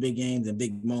comes to big games and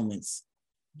big moments,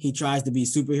 he tries to be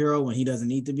superhero when he doesn't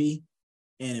need to be,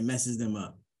 and it messes them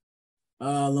up.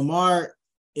 Lamar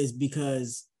is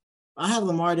because I have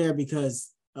Lamar there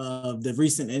because of the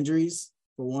recent injuries,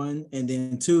 for one, and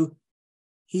then two,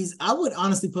 I would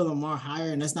honestly put Lamar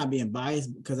higher, and that's not being biased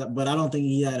but I don't think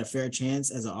he had a fair chance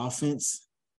as an offense,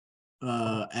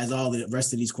 as all the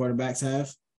rest of these quarterbacks have.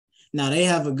 Now they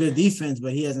have a good defense,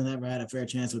 but he hasn't ever had a fair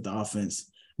chance with the offense.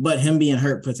 But him being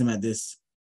hurt puts him at this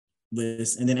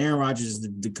list, and then Aaron Rodgers is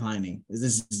declining.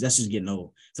 That's just getting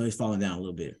old, so he's falling down a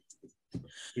little bit.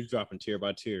 He's dropping tier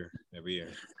by tier every year.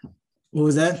 What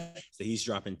was that? So he's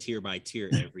dropping tier by tier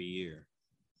every year.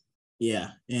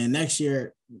 Yeah, and next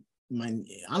year, I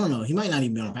don't know. He might not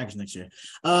even be on the Packers next year.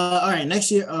 All right, next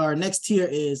year, our next tier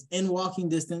is in walking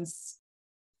distance.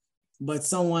 but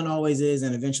someone always is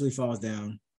and eventually falls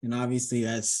down. And obviously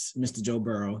that's Mr. Joe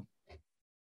Burrow.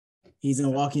 He's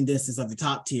in walking distance of the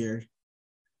top tier.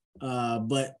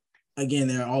 But again,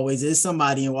 there always is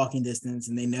somebody in walking distance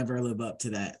and they never live up to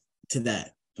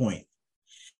that point.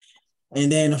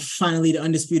 And then finally, the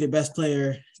undisputed best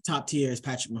player, top tier, is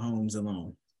Patrick Mahomes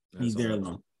alone. He's there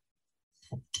alone.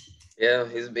 Yeah,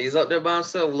 he's up there by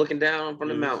himself, looking down from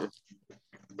the mountain.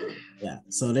 Yeah,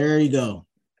 so there you go.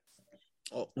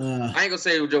 I ain't gonna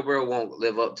say Joe Burrow won't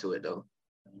live up to it though.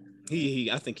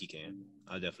 I think he can.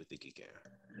 I definitely think he can.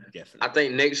 Definitely. I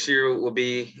think next year will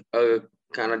be a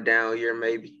kind of down year,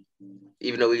 maybe.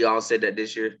 Even though we all said that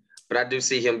this year, but I do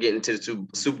see him getting to the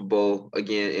Super Bowl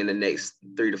again in the next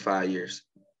 3 to 5 years.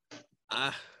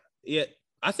 Yeah,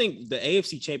 I think the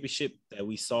AFC Championship that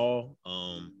we saw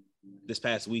this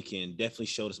past weekend definitely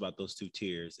showed us about those two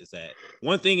tiers. Is that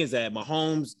one thing is that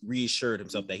Mahomes reassured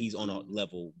himself that he's on a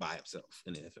level by himself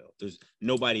in the NFL. There's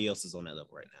nobody else is on that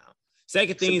level right now.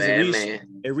 Second thing is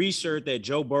it reassured that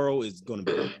Joe Burrow is going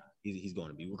to be. He's going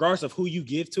to be, regardless of who you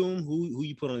give to him, who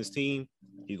you put on his team,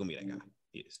 he's going to be that guy.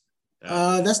 He is.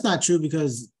 That's not true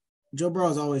because Joe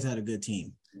Burrow's always had a good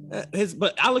team.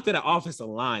 But I looked at the offensive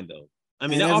line though. I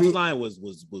mean, that offensive line was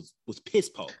piss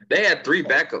poor. They had 3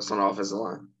 backups on the offensive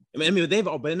line. I mean, they've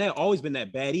always been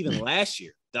that bad. Even last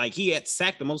year, like he had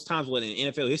sacked the most times in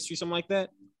NFL history, something like that.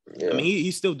 Yeah. I mean,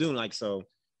 he's still doing like so.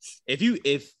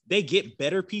 If they get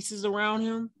better pieces around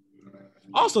him,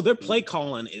 also their play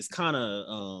calling is kind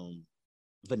of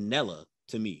vanilla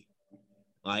to me.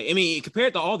 Like, I mean,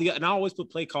 compared to all the, and I always put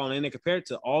play calling in there compared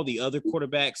to all the other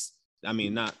quarterbacks. I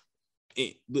mean, the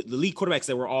league quarterbacks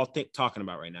that we're all talking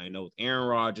about right now. You know, with Aaron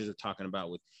Rodgers, we're talking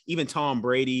about with even Tom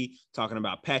Brady, talking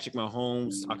about Patrick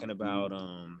Mahomes, talking about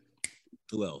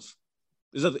who else?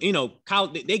 There's other, you know,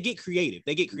 college, they get creative.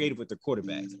 They get creative with their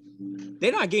quarterbacks.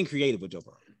 They're not getting creative with Joe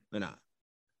Burrow. They're not.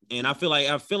 And I feel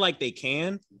like they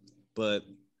can, but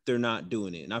they're not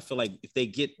doing it. And I feel like if they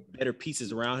get better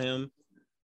pieces around him,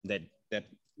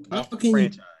 how can you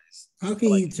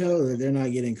tell that they're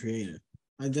not getting creative?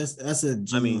 That's a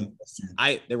genuine question.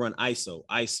 They run ISO,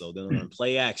 they run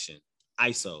play action,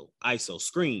 ISO,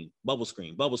 screen, bubble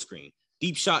screen,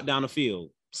 deep shot down the field,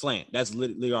 slant. That's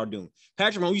literally all doing.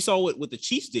 Patrick Mahomes, you saw what the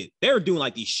Chiefs did. They were doing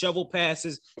like these shovel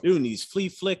passes, they're doing these flea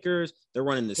flickers, they're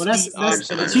running the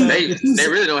they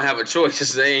really don't have a choice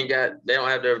because they don't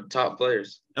have their top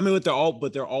players. I mean,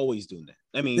 but they're always doing that.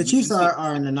 I mean, the Chiefs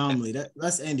are an anomaly.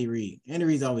 That's Andy Reid. Andy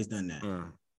Reid's always done that.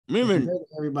 Remember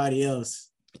everybody else.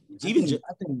 I think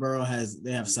Burrow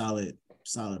they have solid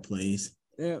plays.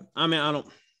 Yeah, I mean, I don't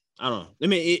know. I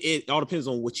mean, it all depends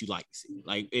on what you like to see.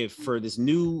 Like, if for this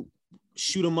new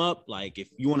shoot 'em up, like if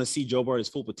you want to see Joe Burrow's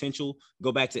full potential,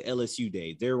 go back to LSU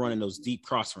days. They're running those deep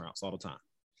cross routes all the time.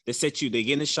 They get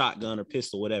in a shotgun or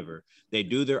pistol, whatever. They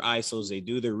do their ISOs, they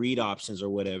do their read options or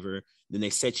whatever. Then they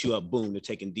set you up. Boom, they're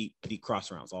taking deep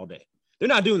cross routes all day. They're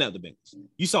not doing that with the Bengals.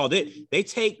 You saw that they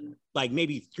take like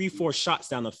maybe 3-4 shots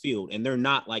down the field, and they're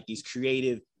not like these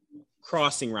creative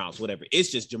crossing routes, whatever. It's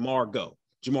just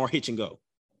Jamar hitch and go.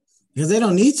 Because they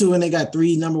don't need to when they got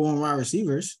 3 number 1 wide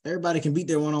receivers. Everybody can beat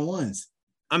their one-on-ones.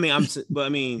 I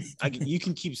mean, you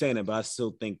can keep saying it, but I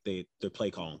still think their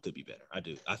play calling could be better. I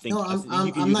do. I think. No,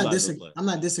 I'm not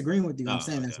disagreeing with you. I'm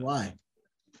saying that's why.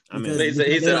 I mean, he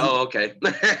said, "Oh, okay."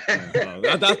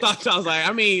 I thought I was like,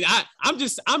 I mean, I'm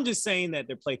just saying that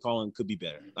their play calling could be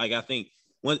better. Like, I think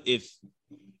when it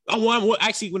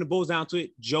boils down to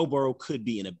it, Joe Burrow could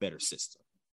be in a better system.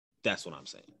 That's what I'm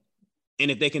saying. And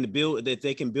if they can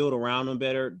build around him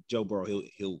better, Joe Burrow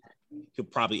he'll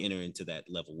probably enter into that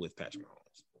level with Patrick Mahomes.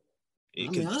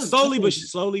 Slowly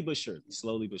but surely.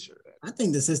 I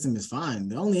think the system is fine.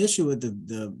 The only issue with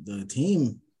the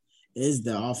team is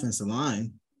the offensive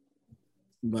line.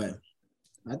 But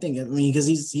because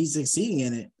he's succeeding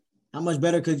in it, how much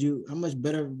better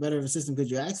of a system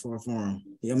could you ask for him?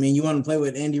 I mean, you want to play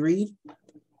with Andy Reid?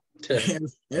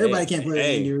 Everybody can't play with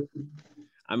Andy Reid.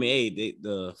 I mean,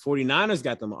 the 49ers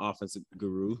got them an offensive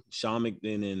guru. Sean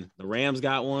McVay, and the Rams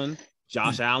got one.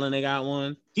 Josh Allen, they got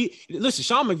one.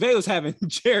 Sean McVay was having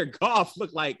Jared Goff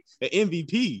look like an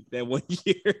MVP that one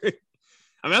year.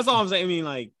 I mean, that's all I'm saying.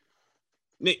 I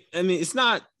mean, it's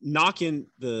not knocking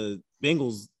the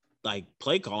Bengals like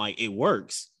play call. Like, it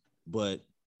works, but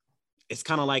it's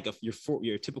kind of like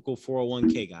your typical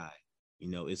 401k guy. You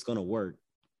know, it's gonna work,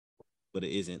 but it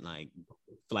isn't like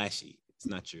flashy. It's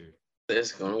not your.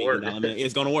 It's gonna work.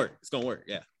 It's gonna work. It's gonna work.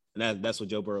 Yeah, and that's what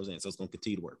Joe Burrow's in. So it's gonna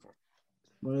continue to work for him.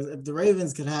 Well, if the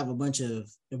Ravens could have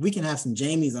if we can have some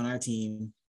Jamies on our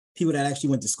team, people that actually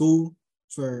went to school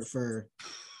for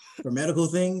for medical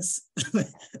things,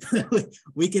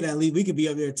 we could be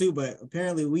up there too. But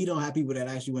apparently, we don't have people that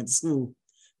actually went to school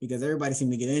because everybody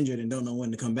seemed to get injured and don't know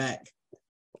when to come back.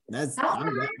 They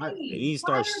need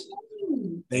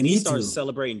to start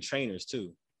celebrating trainers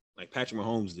too, like Patrick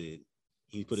Mahomes did.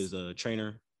 He put his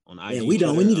trainer on IG. Yeah, we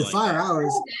don't. We need to fire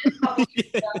ours.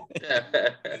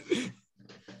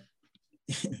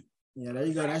 Yeah, there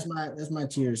you go. That's my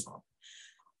cheers.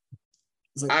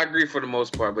 Like, I agree for the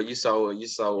most part, but you saw where I'm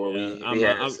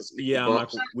gonna save y'all. I'm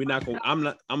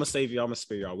gonna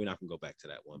spare y'all. We're not gonna go back to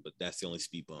that one, but that's the only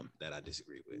speed bump that I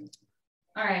disagree with.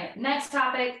 All right, next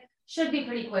topic should be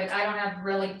pretty quick. I don't have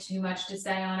really too much to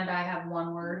say on it. I have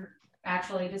one word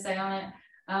actually to say on it.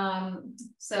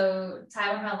 So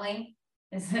Tyler Huntley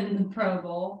is in the Pro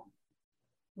Bowl.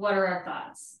 What are our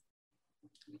thoughts?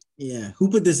 Yeah, who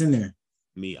put this in there?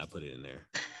 Me, I put it in there.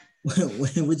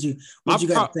 what you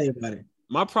got to say about it?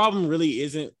 My problem really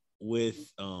isn't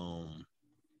with I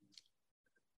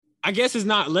guess it's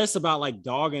not less about like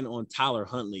dogging on Tyler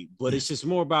Huntley, but it's just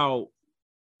more about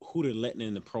who they're letting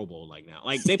in the Pro Bowl like now.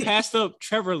 Like they passed up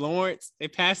Trevor Lawrence, they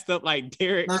passed up like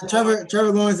Derek. Trevor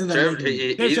Lawrence in there.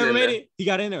 Trevor made it. He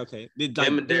got in there. Okay.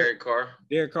 Him and Derek Carr.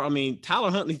 I mean,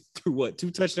 Tyler Huntley threw what,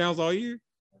 2 touchdowns all year?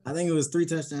 I think it was 3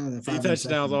 touchdowns and 5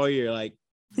 touchdowns all year. Like,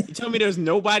 you tell me there's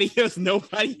nobody else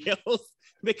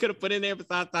they could have put in there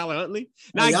besides Tyler Huntley.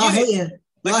 Now y'all hating,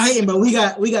 but we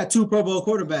got 2 Pro Bowl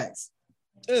quarterbacks.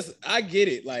 I get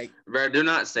it. Like, bro, do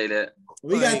not say that.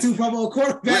 We got 2 Pro Bowl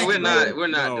quarterbacks. We're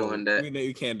not doing that.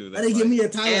 We can't do that. I didn't give me a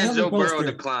Tyler and Huntley Joe poster.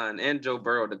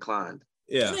 Burrow declined.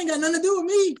 Yeah, it ain't got nothing to do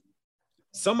with me.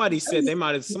 Somebody said they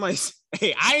might have.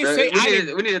 Hey,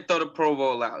 we need to throw the Pro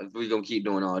Bowl out if we're gonna keep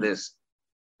doing all this.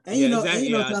 And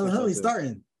Tyler Huntley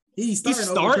starting. He's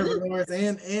starting over Trevor Lawrence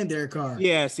and Derek Carr.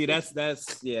 Yeah, see, that's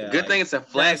Good thing it's a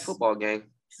flag football game.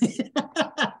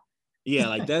 Yeah,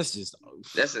 like that's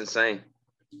insane.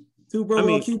 2 Pro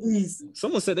Bowl QBs.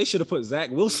 Someone said they should have put Zach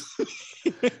Wilson.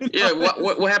 Yeah,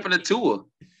 what happened to Tua?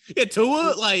 Yeah,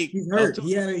 Tua, like he's hurt.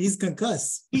 He's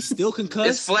concussed. He's still concussed.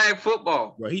 It's flag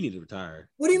football. Bro, he need to retire.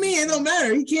 What do you mean? It don't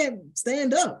matter. He can't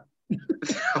stand up.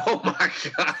 Oh my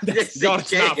God! It's not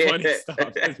funny.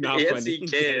 Stop. It's not yes, funny. He can.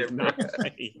 It's not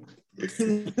funny.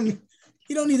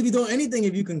 You don't need to be doing anything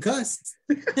if you concussed.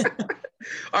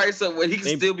 All right, so he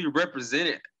can still be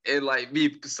represented and like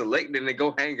be selected and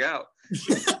go hang out.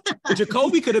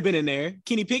 Jacoby could have been in there.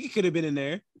 Kenny Pickett could have been in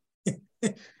there.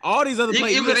 All these other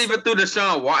players. You could even throw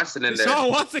Deshaun Watson in there.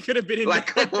 Deshaun Watson could have been in there. Like,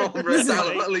 come on, bro.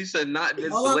 Tyler Huntley should not be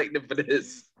selected for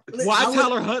this. Why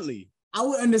Tyler Huntley? I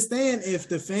would understand if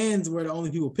the fans were the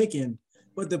only people picking,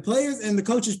 but the players and the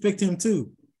coaches picked him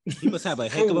too. He must have a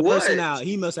heck of a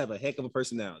personality.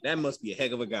 That must be a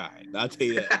heck of a guy. I'll tell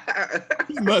you that.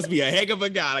 He must be a heck of a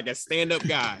guy, like a stand-up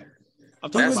guy.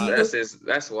 I'm talking about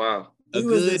that's wild. He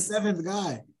was the 7th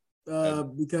guy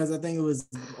because I think it was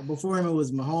before him. It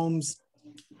was Mahomes,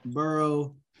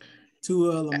 Burrow,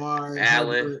 Tua, Lamar,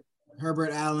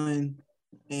 Herbert Allen,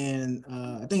 and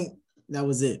I think that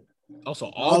was it. Also,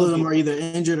 all of them are either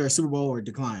injured or Super Bowl or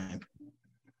declined.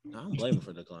 I'm blaming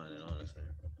for declining, honestly.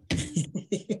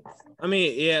 I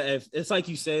mean, yeah, if it's like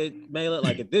you said, Mela,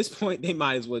 like at this point, they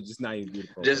might as well just not even do the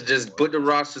Pro Bowl. Just put the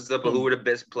rosters up of who are the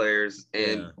best players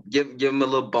and give them a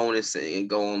little bonus and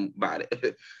go on about it.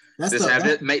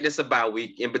 Make this a bye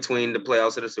week in between the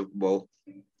playoffs and the Super Bowl.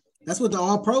 That's what the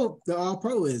All Pro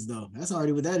is, though. That's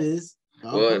already what that is.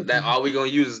 All we're gonna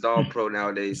use is the All Pro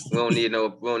nowadays. We don't need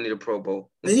a Pro Bowl.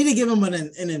 They need to give them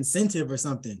an incentive or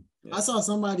something. Yeah. I saw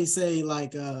somebody say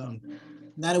like, now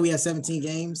that we have 17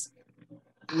 games,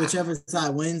 whichever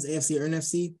side wins, AFC or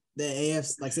NFC, the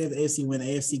AFC, like say if the AFC win, the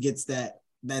AFC gets that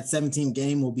 17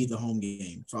 game will be the home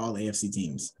game for all AFC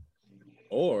teams.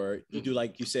 Or you do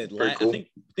like you said. Cool. I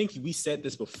think we said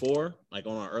this before, like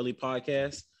on our early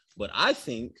podcast. But I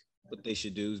think what they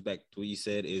should do is back to what you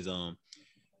said is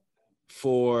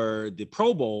for the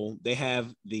Pro Bowl, they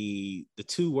have the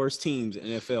 2 worst teams in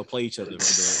NFL play each other for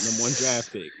the number 1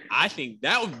 draft pick. I think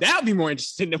that would be more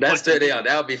interesting than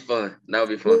that would be fun. That would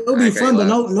be fun. It'll be fun, but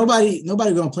nobody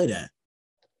gonna play that.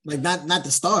 Like not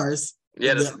the stars.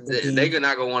 Yeah, they're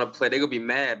not gonna want to play. They're gonna be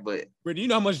mad, but do you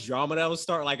know how much drama that would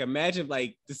start? Like imagine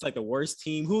like this like the worst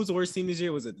team. Who was the worst team this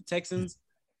year? Was it the Texans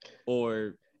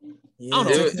or yeah, I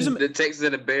don't know. The Texans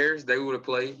and the Bears, they would have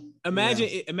played.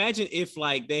 Imagine if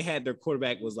like they had their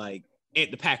quarterback was like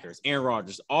the Packers, Aaron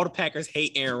Rodgers. All the Packers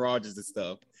hate Aaron Rodgers and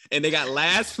stuff, and they got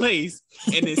last place.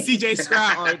 And then C.J.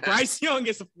 Stroud or Bryce Young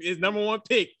is number 1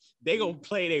 pick. They gonna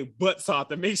play their butts off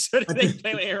to make sure that they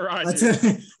play Aaron Rodgers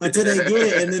until they get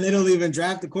it, and then they don't even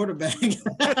draft the quarterback.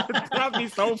 That'd be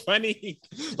so funny.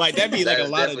 Like that'd be like a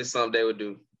lot of something they would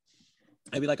do.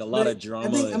 Maybe like a lot of drama.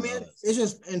 I mean, it's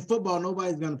just in football,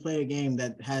 nobody's gonna play a game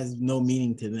that has no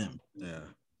meaning to them. Yeah.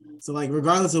 So like,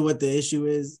 regardless of what the issue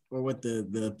is or what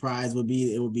the prize would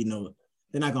be, it would be no.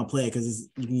 They're not gonna play it because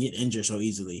you can get injured so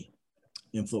easily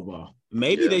in football.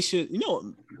 Maybe they should.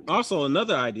 Also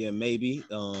another idea. Maybe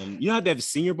have to have a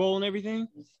Senior Bowl and everything.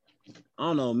 I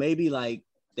don't know. Maybe like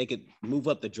they could move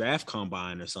up the draft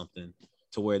combine or something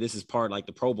to where this is part like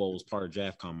the Pro Bowl is part of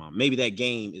draft combine. Maybe that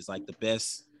game is like the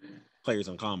best players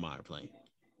on combine are playing,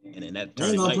 and then that they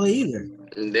ain't gonna play either.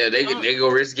 Yeah, they go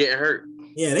risk getting hurt.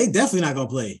 Yeah, they definitely not gonna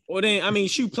play. Well, then I mean,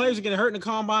 players are getting hurt in the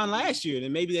combine last year.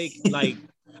 Then maybe they like.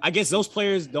 I guess those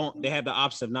players don't. They have the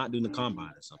option of not doing the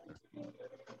combine or something.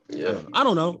 Yeah, I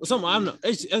don't know. Something I don't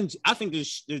know. I think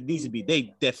there needs to be.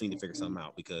 They definitely need to figure something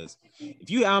out because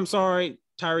I'm sorry,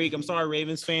 Tyrik. I'm sorry,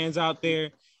 Ravens fans out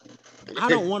there. I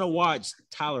don't want to watch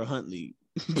Tyler Huntley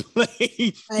play.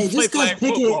 Hey, just because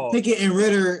Pickett and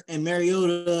Ritter and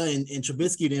Mariota and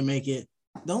Trubisky didn't make it,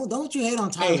 don't you hate on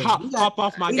Tyler? Hey, hop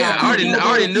off my guy. I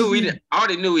already knew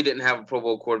we didn't have a Pro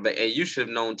Bowl quarterback, and you should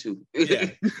have known too. Yeah.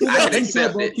 I can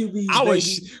accept it.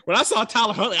 When I saw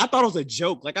Tyler Huntley, I thought it was a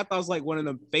joke. Like I thought it was like one of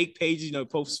them fake pages,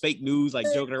 posts fake news, like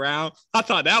joking around. I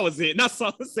thought that was it, and I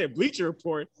saw it said Bleacher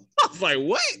Report. I was like,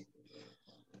 what?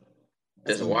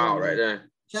 That's wild, right there.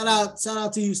 Shout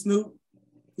out to you, Snoop.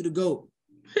 You the GOAT.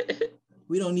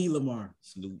 We don't need Lamar.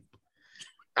 Snoop.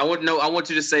 I want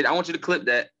you to clip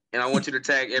that. And I want you to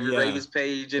tag every Ravens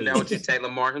page, and I want you to tag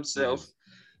Lamar himself.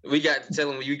 We got to tell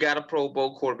him you got a Pro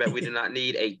Bowl quarterback. We do not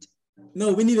need 8.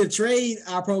 No, we need to trade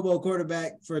our Pro Bowl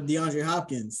quarterback for DeAndre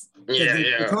Hopkins. Yeah.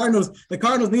 The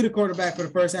Cardinals need a quarterback for the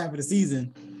first half of the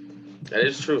season. That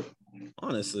is true.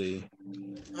 Honestly.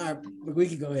 All right, but we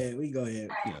can go ahead. Yeah.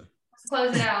 Let's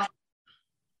close it out.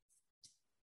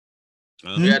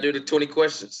 We gotta do the 20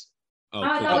 questions.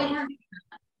 No,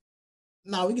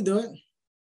 we can do it.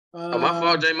 My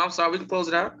fault, Jamie. I'm sorry. We can close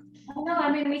it out. No, I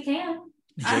mean we can.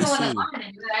 I don't want to lock it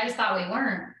into it. I just thought we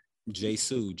weren't.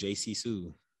 JC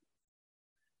Sue.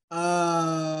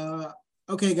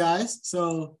 Okay, guys.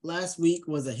 So last week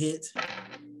was a hit,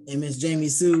 and Miss Jamie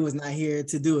Sue was not here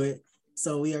to do it.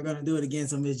 So we are going to do it again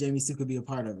so Miss Jamie Sue could be a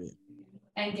part of it.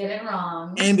 And get it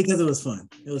wrong. And because it was fun.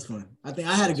 It was fun. I think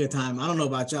I had a good time. I don't know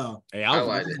about y'all. Hey, I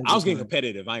was getting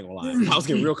competitive. I ain't gonna lie. I was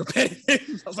getting real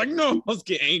competitive. I was like, no, I was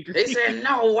getting angry. They said,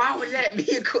 no, why would that be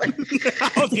a question?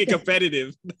 I was getting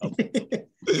competitive. No.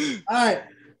 All right.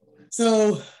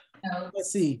 So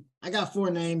let's see. I got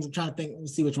 4 names. I'm trying to think.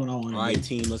 Let's see which one I want. All right,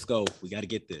 team, let's go. We got to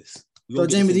get this. So,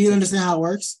 Jamie, do you understand how it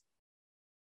works?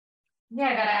 Yeah,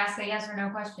 I got to ask a yes or no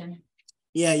question.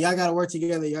 Yeah, y'all got to work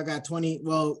together. Y'all got 20.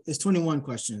 Well, it's 21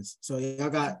 questions. So y'all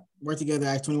got work together,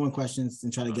 ask 21 questions,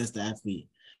 and try to guess the athlete.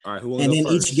 All right, who and then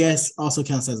first? Each guess also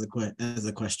counts as a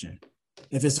question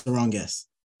if it's the wrong guess.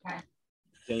 Okay.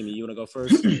 Jamie, you want to go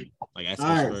first? Ask all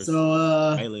right, first.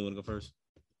 So Haley, want to go first?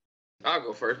 I'll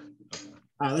go first.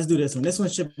 All right, let's do this one. This one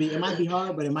should be. It might be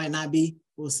hard, but it might not be.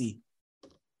 We'll see.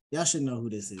 Y'all should know who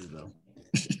this is, though.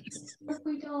 If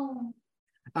we don't.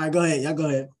 All right, go ahead. Y'all go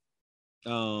ahead.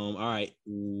 All right.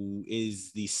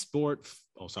 Is the sport?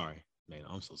 Oh, sorry, man.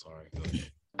 I'm so sorry. Go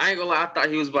ahead. I ain't gonna lie. I thought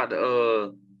he was about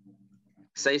to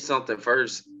say something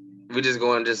first. We just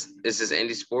going it's just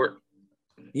any sport.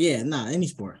 Yeah, any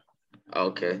sport.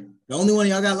 Okay. The only one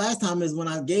y'all got last time is when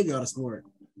I gave y'all the sport.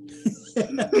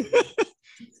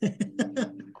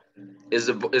 Is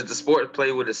the sport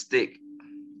played with a stick?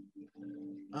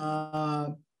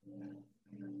 An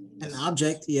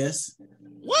object, yes.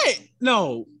 What?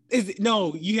 No.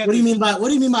 You have. What do you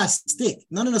mean by stick?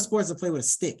 None of the sports are played with a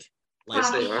stick. Like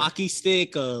hockey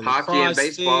stick, hockey and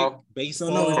baseball. Baseball.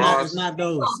 So no, it's not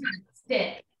those.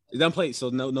 Stick. It doesn't play. So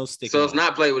no stick. So it's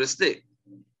not played with a stick.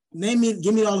 Give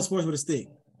me all the sports with a stick.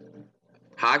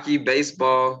 Hockey,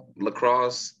 baseball,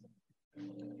 lacrosse,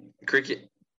 cricket.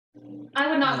 I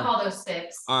would not call those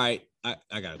sticks. All right, I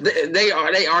got it. They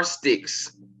are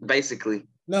sticks, basically.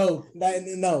 No.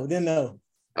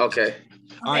 Okay.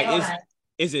 All right.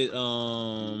 Is it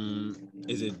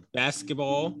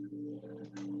basketball?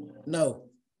 No.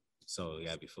 So it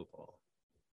gotta be football.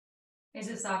 Is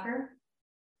it soccer?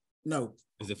 No.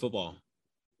 Is it football?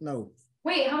 No.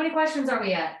 Wait, how many questions are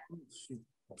we at?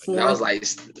 4. That was like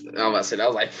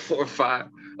 4 or 5.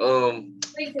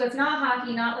 Wait, so it's not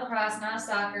hockey, not lacrosse, not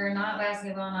soccer, not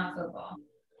basketball, not football.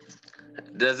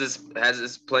 Has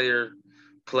this player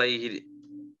played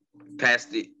past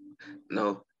the?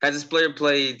 No. Has this player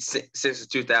played since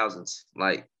the 2000s?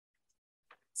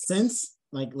 Since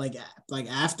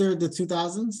after the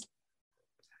 2000s?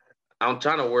 I'm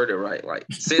trying to word it right.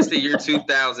 Since the year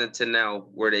 2000 to now,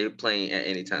 were they playing at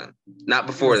any time? Not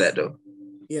before that though.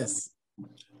 Yes.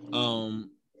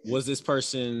 Was this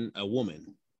person a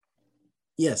woman?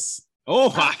 Yes.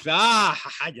 Oh my God.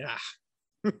 Yeah.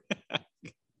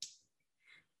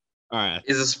 All right.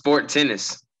 Is a sport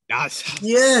tennis?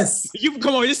 Yes. You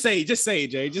come on, just say it,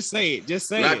 Jay. Just say it.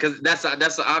 Because that's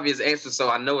an obvious answer, so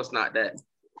I know it's not that.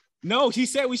 No, he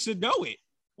said we should know it.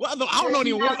 Well, no, I don't know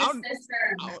any women.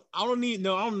 I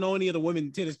don't know any of the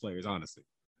women tennis players, honestly.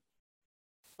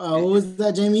 What was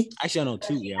that, Jamie? Actually, I know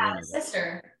two. Yeah, I know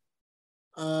sister.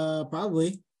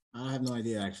 Probably. I have no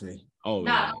idea actually. Oh,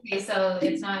 yeah. Okay, so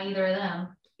it's not either of them.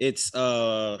 It's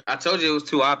I told you it was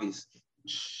too obvious.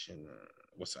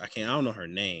 I don't know her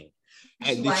name.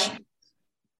 Is she white?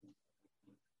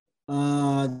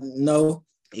 No.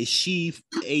 Is she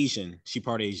Asian? She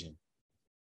part Asian.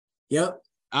 Yep.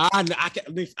 I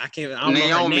can't. I don't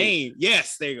know her name.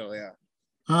 Yes, there you go. Yeah.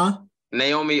 Huh?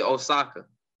 Naomi Osaka.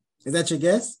 Is that your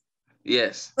guess?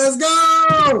 Yes. Let's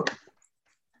go.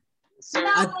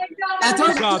 I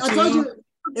told you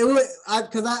it would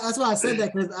because that's why I said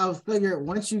that, because I was figuring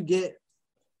once you get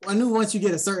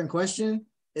a certain question,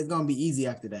 it's gonna be easy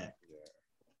after that.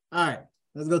 All right,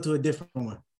 let's go to a different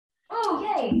one. Oh,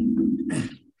 yay.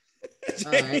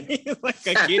 All right. Like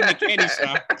a kid in a candy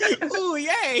shop. Oh,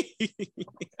 yay.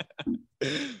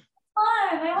 Fun.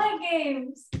 I like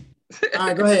games. All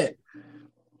right, go ahead.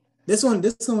 This one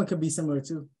could be similar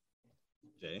too.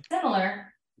 Okay.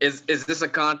 Similar. Is this a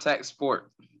contact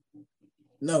sport?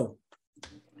 No.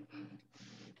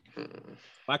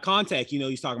 By contact,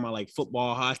 he's talking about like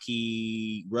football,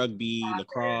 hockey, rugby,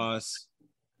 lacrosse.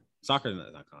 Soccer is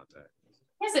not contact.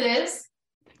 Yes, it is.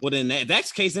 Well, then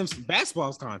that's case, then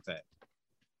basketball's contact.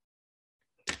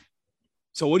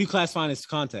 So what do you classify as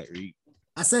contact, Reed?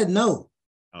 I said no.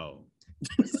 Oh.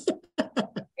 Is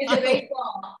it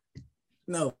baseball?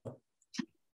 No.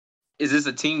 Is this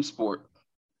a team sport?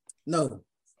 No.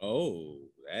 Oh,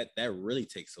 that really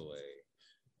takes away.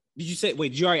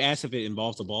 Did you already ask if it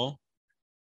involves a ball?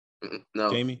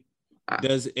 No. Jamie?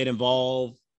 Does it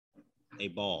involve a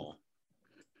ball?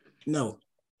 No.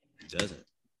 It doesn't.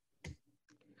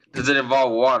 Does it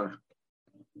involve water?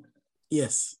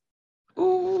 Yes.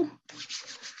 Ooh.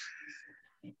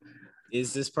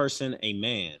 Is this person a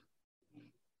man?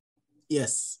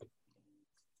 Yes.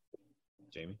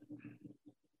 Jamie?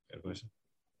 Got a question?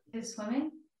 Is it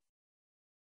swimming?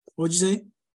 What'd you say?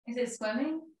 Is it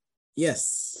swimming?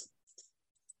 Yes.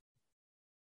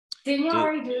 Didn't you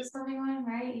already do a swimming one,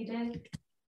 right? You did.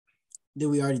 Did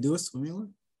we already do a swimming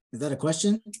one? Is that a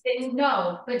question?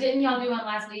 No, but didn't y'all do one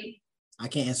last week? I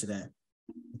can't answer that.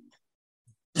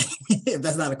 If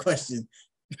that's not a question.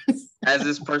 Has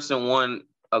this person won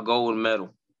a gold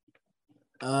medal?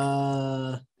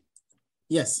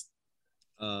 Yes.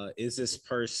 Is this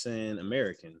person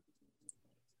American?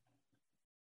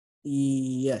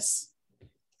 Yes.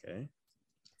 Okay.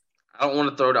 I don't want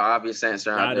to throw the obvious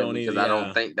answer out there because I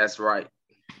don't think that's right.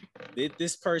 Did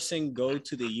this person go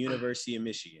to the University of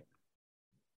Michigan?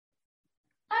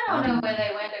 I don't know where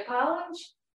they went to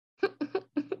college.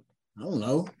 I don't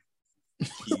know.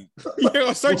 You're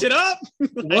gonna search it up?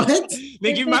 What?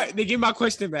 They give my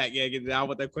question back. Yeah, I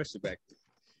want that question back.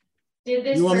 Did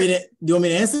this? Do you want me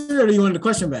to answer, or do you want the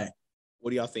question back? What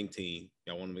do y'all think, team?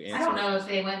 Y'all want me to answer? I don't know if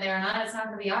they went there or not. It's not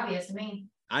gonna be obvious to me.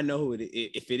 I know who it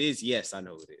is. If it is, yes, I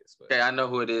know who it is. But... Okay, I know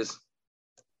who it is.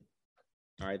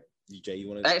 All right, Jay, you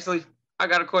want to? Actually, I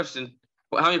got a question.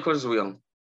 How many questions are we on?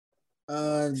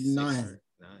 9.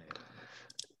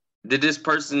 Did this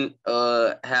person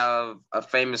have a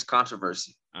famous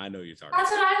controversy? I know you're talking.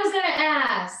 That's what I was gonna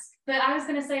ask, but I was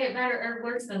gonna say it better or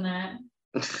worse than that.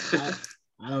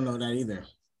 I don't know that either.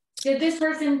 Did this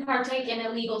person partake in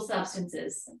illegal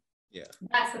substances? Yeah.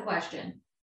 That's the question.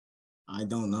 I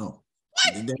don't know.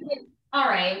 All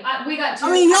right, we got two.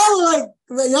 I mean,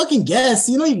 y'all can guess.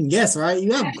 You can guess, right?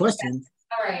 You have questions.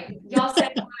 All right, y'all say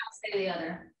one, I'll say the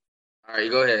other. All right,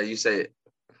 go ahead. You say it.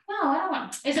 No, I don't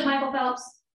want. Is it Michael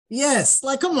Phelps? Yes.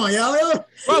 Come on, y'all.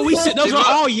 Bro, those are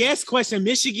all yes question.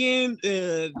 Michigan.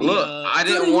 Look, I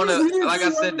didn't want to. Like I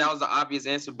said, that was the obvious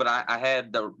answer, but I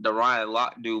had the Ryan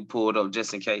Locke dude pulled up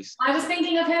just in case. I was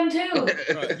thinking of him too.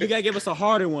 Bro, you gotta give us a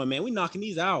harder one, man. We knocking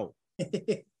these out.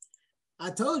 I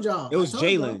told y'all. It was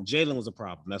Jalen. Jalen was a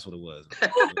problem. That's what it was.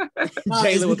 No,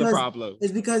 Jalen was a problem.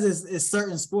 It's because it's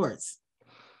certain sports.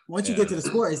 Once you get to the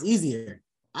sport, it's easier.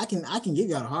 I can give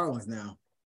y'all the hard ones now.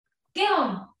 Get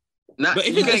him. But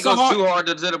if you can't go too hard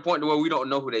to the point where we don't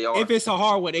know who they are. If it's a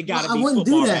hard one, it gotta be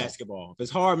football, basketball. If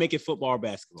it's hard, make it football, or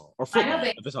basketball, or football.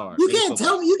 If it's hard, you can't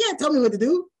tell me what to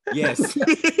do. Yes.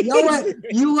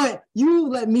 You what? You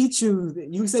let me choose.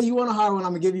 You say you want a hard one.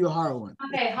 I'm gonna give you a hard one.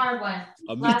 Okay, hard one.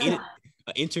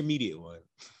 An intermediate one.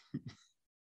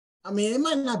 I mean, it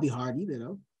might not be hard either,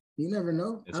 though. You never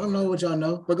know. It's I don't hard. know what y'all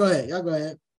know, but go ahead. Y'all go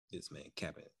ahead. This man,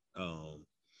 cap it.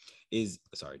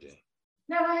 Sorry, Jay.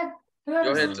 No, go ahead.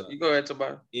 Go ahead. You go ahead,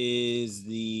 Tobias. Is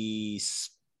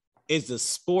the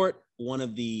sport one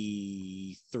of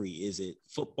the three? Is it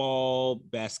football,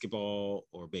 basketball,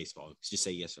 or baseball? Just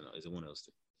say yes or no. Is it one of those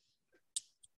two?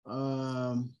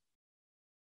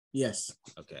 Yes.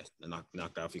 Okay. I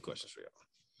knocked out a few questions for y'all.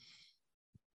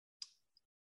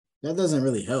 That doesn't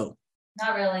really help.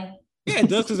 Not really. Yeah, it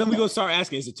does, because then we go start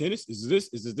asking, is it tennis? Is it this?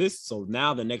 Is it this? So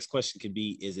now the next question could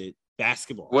be, is it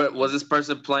basketball? What was this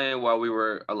person playing while we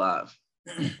were alive?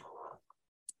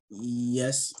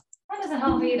 Yes. That doesn't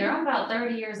help either. I'm about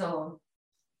 30 years old.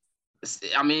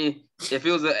 I mean, if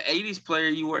it was an 80s player,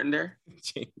 you weren't there.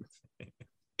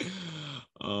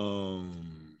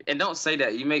 And don't say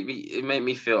that. It made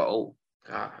me feel old.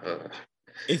 God.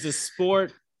 It's a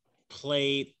sport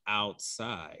played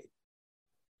outside.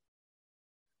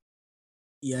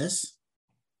 Yes.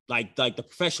 Like the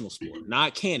professional sport,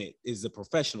 not can it is the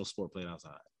professional sport played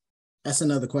outside. That's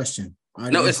another question.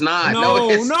 No, it's not.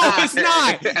 No, it's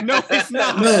not. No, it's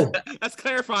not. No. That's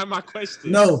clarifying my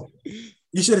question. No.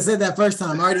 You should have said that first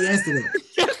time. I already answered it.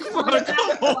 Come on.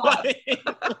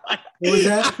 What was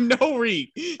that? No read.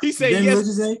 He said Then yes. what'd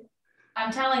you say?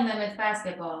 I'm telling them it's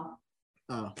basketball.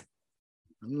 Oh.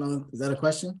 I don't know. Is that a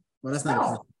question? Well, that's not a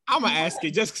question. I'm gonna ask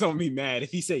it just because I'm gonna be mad.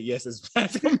 If he say yes, it's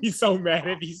basketball. I'm gonna be so mad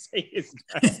if he say it's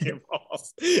basketball.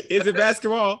 Is it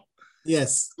basketball?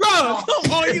 Yes. Bro,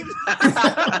 come on.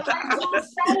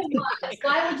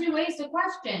 Why would you waste a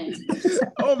question?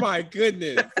 Oh my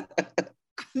goodness.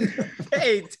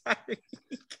 Hey, Tyrik.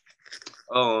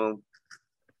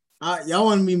 Y'all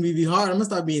want me to be hard? I'm gonna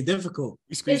start being difficult.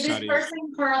 Is this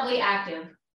person currently active?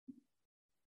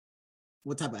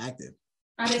 What type of active?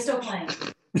 Are they still playing?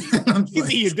 You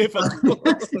see, it's difficult.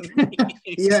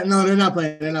 Yeah, no, they're not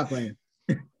playing. They're not playing.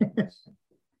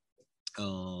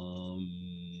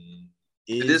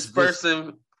 Is this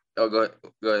person? Oh, go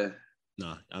ahead.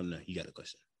 No, I'm not. You got a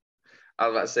question. I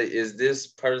was about to say, is this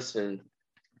person?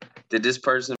 Did this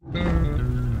person?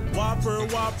 Whopper,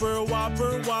 Whopper,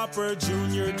 Whopper, Whopper,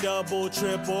 Junior, Double,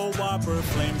 Triple, Whopper,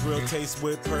 Flame Grill taste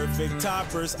with perfect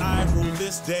toppers. I rule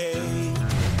this day.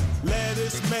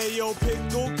 Lettuce, mayo,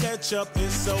 pickle, ketchup,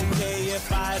 it's okay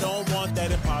if I don't want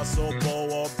that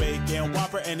Impossible or bacon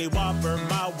Whopper, any Whopper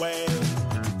my way.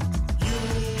 You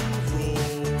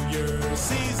rule your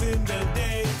season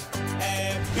today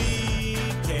at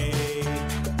BK,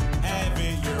 have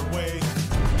it your way.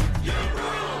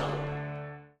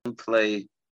 You play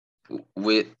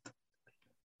with.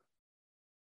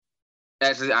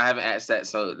 Actually, I haven't asked that,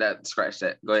 so scratch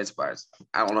that. Go ahead, Spires.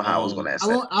 I don't know how I was going to ask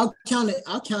that. I'll count it.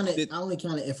 I only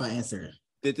count it if I answer it.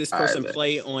 Did this person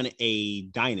play on a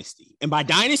dynasty? And by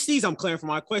dynasties, I'm clearing for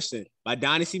my question. By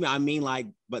dynasty, I mean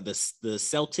but the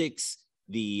Celtics,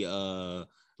 the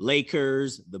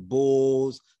Lakers, the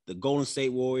Bulls, the Golden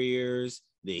State Warriors,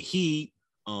 the Heat.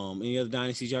 Any other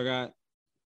dynasties y'all got?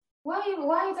 Why are you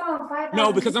throwing 5,000?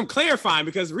 No, because I'm clarifying.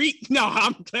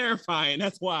 I'm clarifying.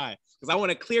 That's why. Because I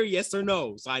want to clear yes or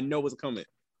no, so I know what's coming.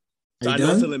 So I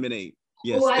know to eliminate.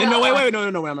 Yes. Ooh, No, wait.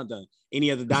 No, I'm not done.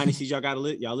 Any other dynasties y'all got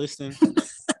to y'all listening?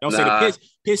 Y'all say the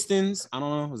Pistons. I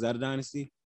don't know. Was that a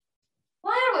dynasty?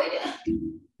 Why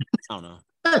I don't know.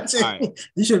 All right.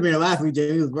 You should have been last week,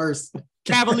 Jamie. It was worse.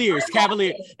 Cavaliers,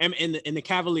 and the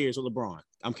Cavaliers with LeBron.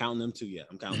 I'm counting them too. Yeah,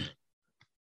 I'm counting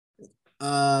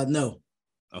them. No.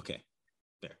 Okay,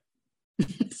 there.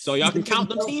 So y'all can count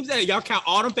them teams that y'all count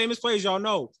all them famous players y'all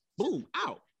know. Boom,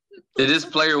 out. Did this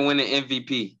player win an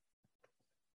MVP?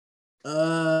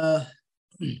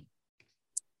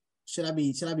 Should I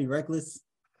be reckless?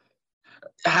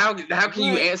 How can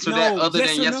you answer that other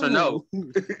than yes or no?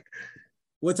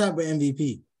 What type of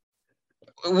MVP?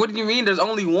 What do you mean? There's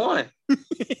only one.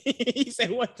 He said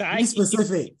what type? Be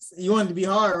specific. You want it to be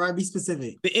hard, right? Be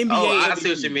specific. The NBA. Oh, I MVP. see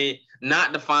what you mean.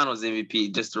 Not the finals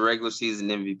MVP, just the regular season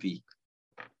MVP.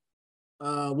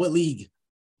 What league?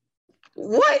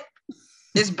 What?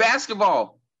 It's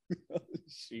basketball. Oh,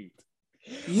 shoot.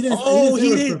 You didn't say it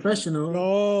was professional.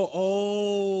 No.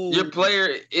 Oh. Your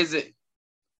player isn't.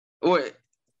 What?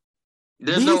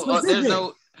 There's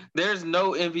no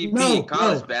MVP in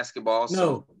college basketball.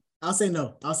 No. I'll say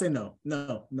no.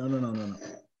 No.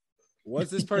 Was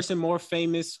this person more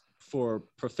famous for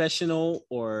professional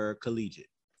or collegiate?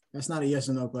 That's not a yes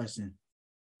or no question.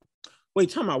 Wait,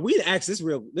 time out. We asked this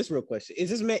real question.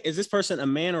 Is this person a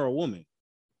man or a woman?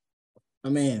 A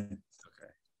man.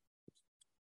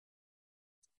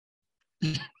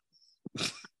 Okay.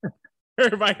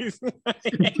 Everybody's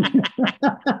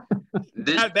Did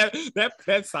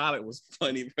that silent was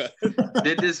funny, bro.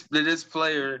 Did this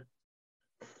player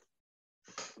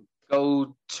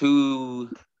go to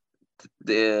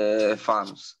the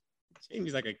finals?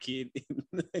 Jamie's like a kid.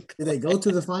 Did they go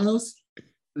to the finals?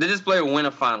 Did this player win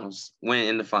a finals? Win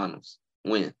in the finals?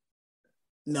 Win?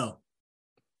 No.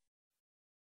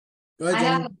 Go ahead, I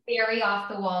have Jamie. a very off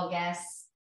the wall guess.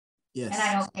 Yes. And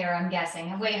I don't care. I'm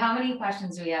guessing. Wait, how many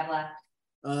questions do we have left?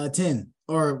 10.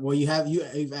 Or well,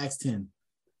 you've asked 10.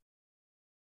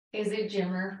 Is it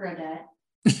Jimmer Fredette?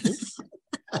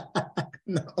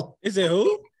 No. Is it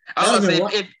who? I was gonna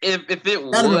say if it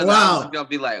was, I was gonna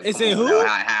be like, is it who?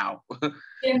 How?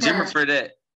 Jimmer Fredette.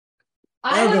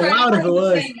 I That'd would be wild if it rather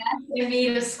was. say yes than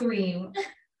me to scream.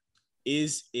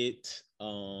 Is it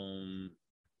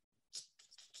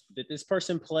did this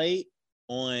person play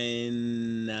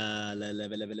on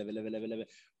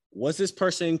was this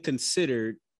person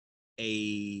considered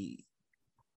a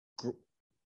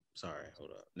sorry,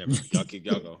 hold up. Never mind.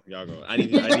 Y'all go. I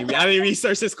didn't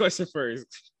research this question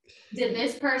first. Did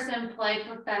this person play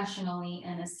professionally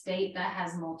in a state that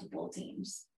has multiple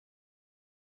teams?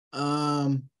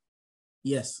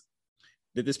 Yes.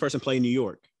 Did this person play in New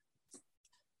York?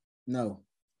 No.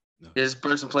 Did this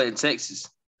person play in Texas?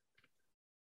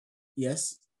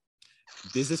 Yes.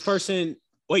 Does this person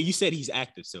wait, you said he's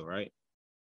active still, right?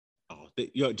 Oh,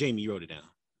 Jamie, you wrote it down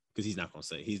because he's not gonna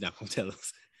tell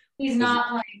us. He's not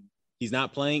playing. He's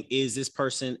not playing. Is this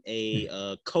person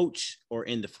a coach or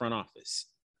in the front office?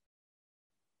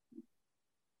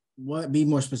 What? Be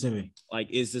more specific.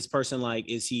 Like, is this person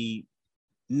is he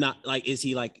not like, is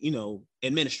he like,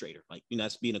 administrator? Like,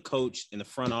 that's being a coach in the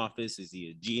front office. Is he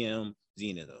a GM? Is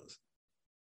he any of those?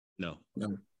 No.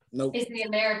 Nope. Is he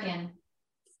American?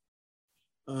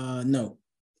 No.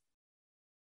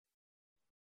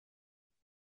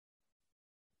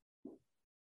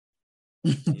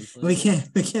 we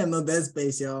can't know that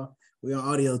space, y'all. We on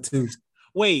audio too.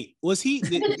 Wait, was he?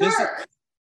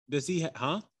 Does he?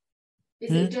 Huh?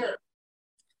 Is it Dirk?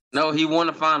 No, he won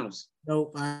the finals.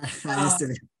 Nope. I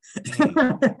answered it.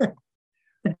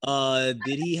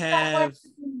 Did he have?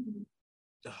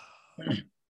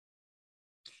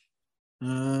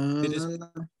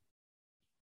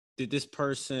 Did this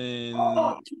person?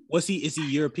 Is he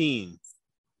European?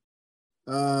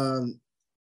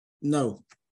 No.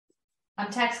 I'm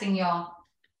texting y'all.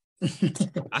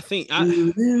 I think I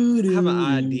have an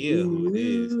idea who it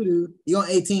is. You on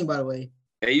 18, by the way.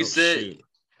 Hey, you said. Shoot.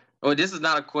 Oh, this is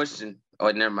not a question. Oh,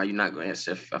 never mind. You're not going to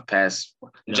answer. I pass.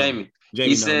 No. Jamie.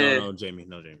 Jamie, said, Jamie.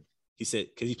 He said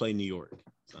because he played in New York.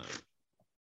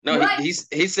 No, he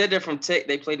said they're from Tech.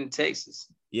 They played in Texas.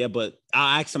 Yeah, but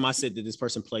I asked him. I said, "Did this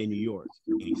person play in New York?"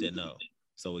 And he said no.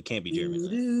 So it can't be Jeremy.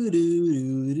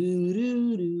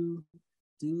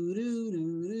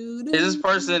 Is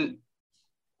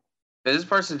this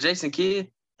person Jason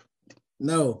Kidd?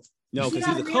 No. No, because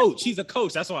he's a coach. He's a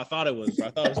coach. That's what I thought it was. I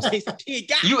thought it was Jason Kidd.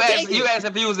 You asked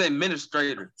if he was an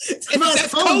administrator.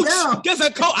 That's coach. Just a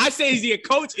coach. I say, is he a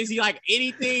coach? Is he like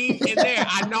anything in there?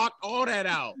 I knocked all that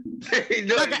out. Did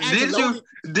you?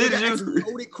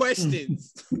 Loaded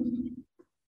questions.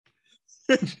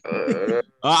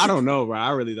 I don't know, bro.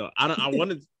 I really don't. I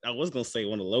was gonna say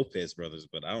one of the Lopez brothers,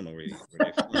 but I don't know where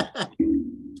they're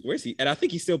playing. Where's he? And I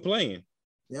think he's still playing.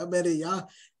 Y'all better y'all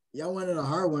wanted a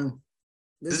hard one.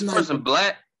 This person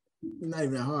black? Not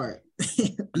even that hard.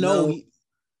 No,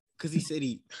 because he said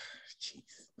he.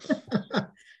 Jeez.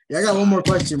 Yeah, I got one more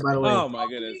question, by the way. Oh my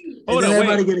goodness! Hold on,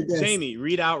 everybody wait. Get a guess. Jamie,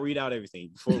 read out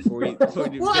everything before Jamie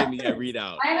read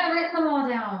out. I haven't written them all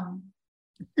down.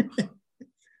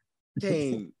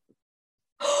 Dang.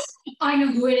 I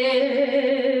know who it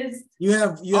is. You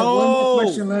have one more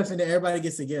question left, and then everybody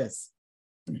gets a guess.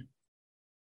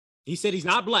 He said he's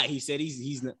not black. He said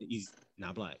he's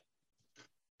not black.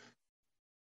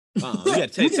 You gotta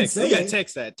text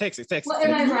that. Text it. Well,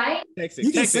 am I right? Text it.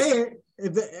 You can say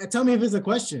it. Tell me if it's a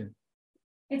question.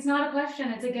 It's not a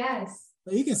question. It's a guess.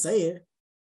 Well, you can say it.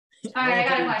 All right, I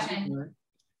got a question.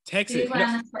 Text Did he it. play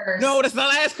on the Spurs? No, that's the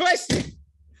last question.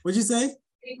 What'd you say? Did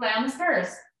he play on the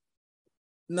Spurs?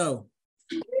 No.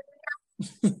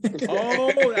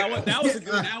 That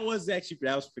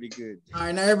was pretty good. All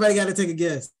right, now everybody got to take a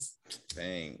guess.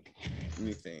 Dang. Let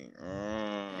me think.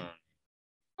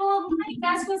 Oh, my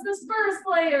guess was the Spurs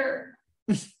player.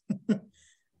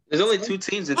 There's only 2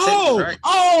 teams in Texas, right?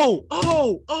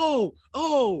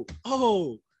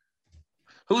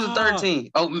 Who's the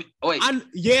 13? Oh, wait.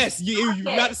 Yes, you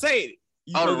got to say it.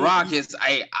 The Rockets.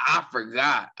 I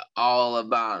forgot all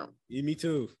about them. Yeah, me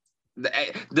too. All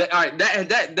right,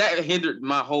 that hindered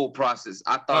my whole process.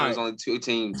 I thought it was only 2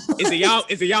 teams. Is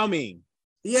it Yao Ming?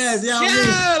 Yes, yeah.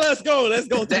 Let's go,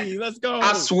 team. Let's go.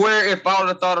 I swear, if I would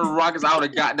have thought of the Rockets, I would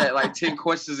have got that like 10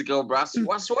 questions ago, bro. I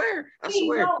swear.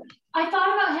 No, I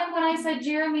thought about him when I said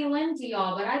Jeremy Lin to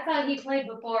y'all, but I thought he played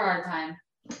before our time.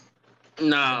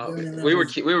 No, we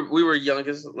were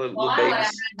youngest little Well, I would have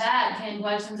babies. had that 10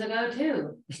 questions ago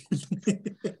too.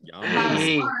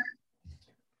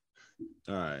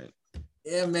 All right.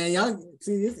 Yeah, man, y'all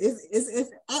see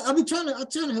I'm trying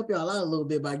to help y'all out a little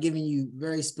bit by giving you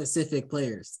very specific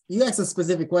players. You ask a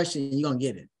specific question, you're gonna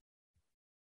get it.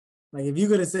 Like if you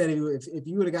could have said if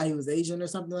you would have got he was Asian or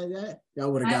something like that,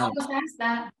 y'all would have got it. I almost asked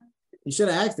that. You should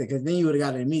have asked it because then you would have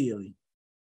got it immediately.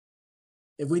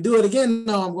 If we do it again,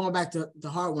 no, I'm going back to the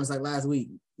hard ones like last week,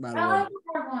 by the way. I like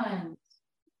the hard ones.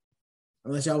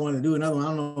 Unless y'all want to do another one. I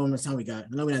don't know how much time we got. I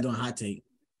know we're not doing hot take.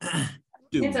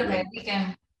 It's okay. We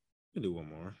can do one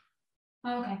more.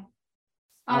 Okay.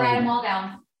 All right, I'm all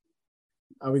down.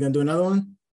 Are we gonna do another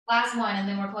one? Last one, and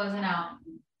then we're closing out.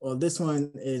 Well, this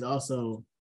one is also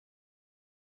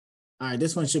all right.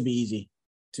 This one should be easy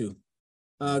too.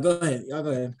 Go ahead. Y'all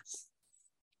go ahead.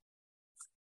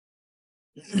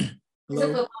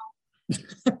 Hello?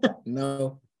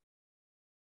 No.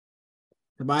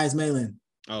 Tobias Malin.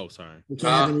 Oh, sorry. We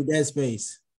can't have any dead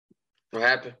space. What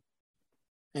happened?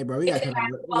 Hey, bro, we gotta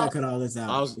cut all this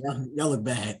out. Y'all look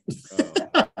bad.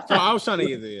 So I was trying to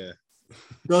get there.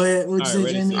 Go ahead. What'd you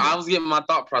say, Jamie? I was getting my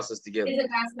thought process together. Is it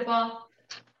basketball?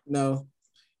 No.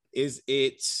 Is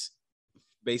it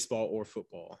baseball or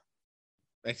football?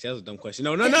 Actually, that was a dumb question.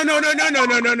 No. Don't answer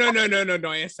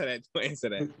that. Don't answer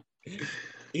that.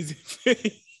 Is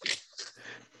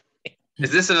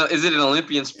it an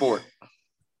Olympian sport?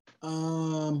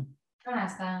 Don't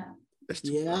ask that.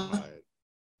 Yeah.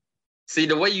 See,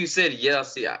 the way you said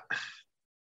I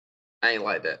ain't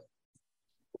like that.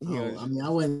 Oh, I mean, I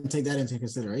wouldn't take that into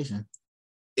consideration.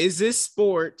 Is this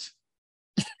sport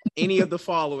any of the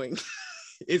following?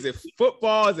 Is it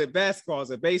football? Is it basketball?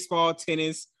 Is it baseball,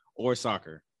 tennis, or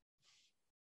soccer?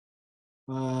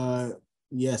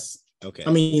 Yes. Okay.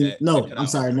 I mean, no. I'm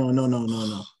sorry. No.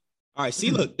 All right.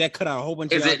 See, look, that cut out a whole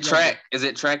bunch. Is it track? Is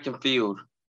it track and field?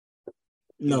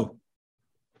 No.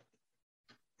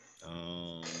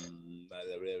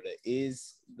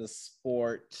 Is the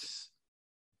sport?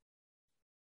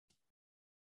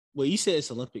 Well, you said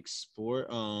it's Olympic sport.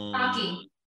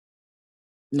 Hockey.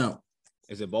 No.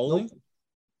 Is it bowling?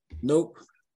 Nope.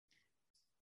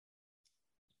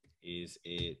 Is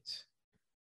it?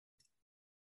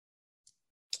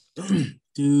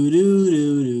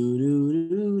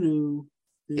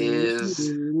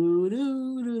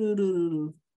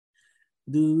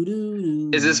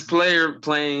 Is this player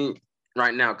playing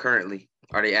right now currently?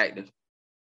 Are they active?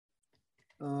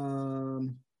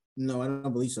 No, I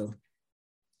don't believe so.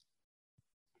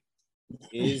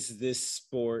 Is this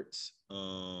sport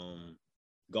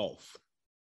golf?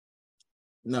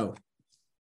 No.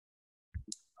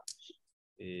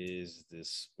 Is this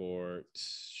sport?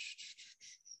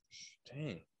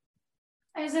 Dang.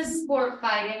 Is this sport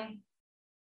fighting?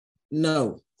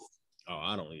 No. Oh,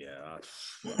 I don't. Yeah,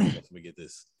 let me get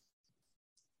this.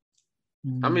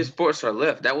 How many sports are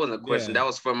left? That wasn't a question. Yeah. That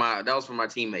was for my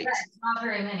teammates. Not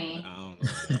very many. I don't know.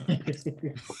 Is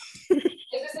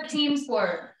this a team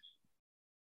sport?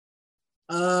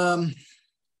 I'll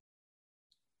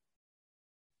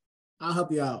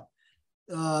help you out.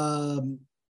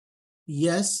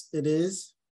 Yes, it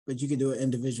is, but you can do it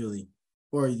individually,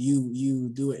 or you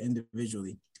do it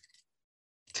individually.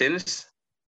 Tennis?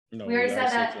 No, we already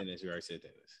said that. Tennis. We already said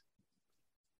tennis.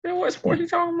 Then what sport are you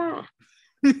talking about?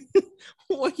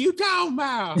 What you talking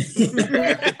about?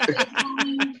 To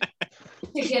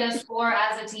get a score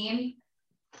as a team?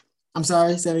 I'm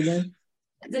sorry, say it again.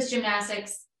 Is this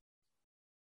gymnastics?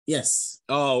 Yes.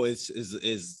 Oh, is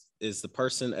the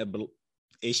person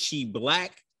is she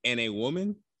black and a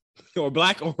woman, or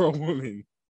black or a woman?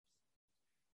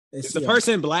 Is the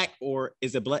person black, or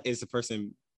is the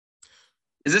person?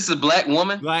 Is this a black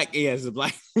woman? Black, yeah, it's a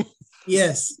black.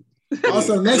 Yes.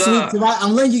 Also, next week, Tobias,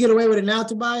 I'm letting you get away with it now,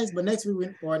 Tobias. But next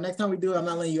week, or next time we do it, I'm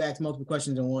not letting you ask multiple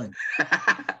questions in one.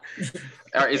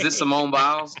 Is this Simone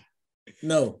Biles?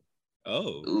 No.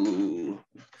 Oh. Ooh.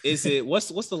 Is it? What's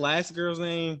the last girl's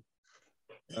name?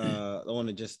 The one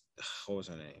that just. What was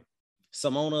her name?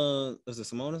 Simona. Was it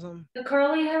Simona something? The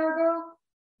curly hair girl?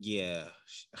 Yeah.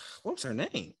 What was her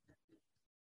name?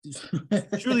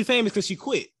 She's really famous because she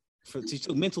quit. She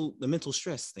took the mental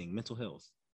stress thing, mental health.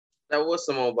 That was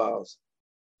Simone Biles.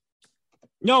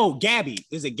 No, Gabby.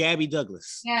 Is it Gabby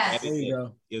Douglas? Yeah. There you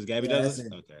go. It was Gabby Douglas?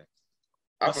 Okay.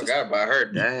 I forgot about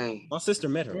her. Dang. My sister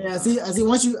met her. Yeah, I see.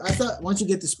 Once you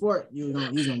get the sport, you're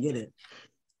gonna get it.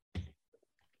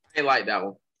 I ain't like that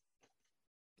one.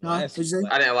 Huh? What'd you say?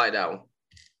 I didn't like that one.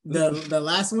 The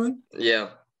last one? Yeah.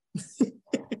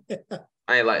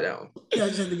 I ain't like that one. Yeah, I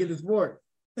just had to get the sport.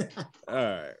 All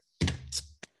right.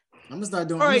 I'm gonna start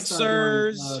doing. All right, doing,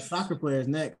 sirs. Soccer players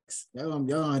next. Y'all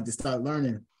gonna have to start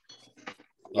learning.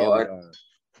 Yeah, all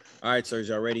right, sirs.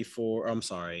 Y'all ready for? I'm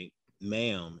sorry,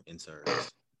 ma'am, and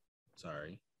sirs.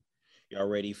 Sorry. Y'all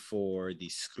ready for the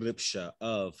scripture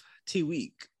of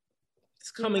Tyrik?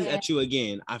 It's coming at you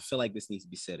again. I feel like this needs to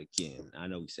be said again. I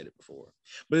know we said it before,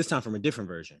 but it's time from a different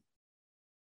version.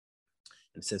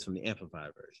 It says from the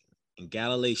Amplified version. In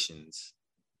Galatians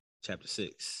chapter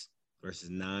 6, verses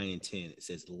 9 and 10, it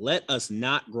says, "Let us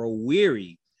not grow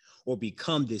weary or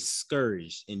become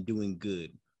discouraged in doing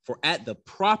good, for at the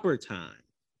proper time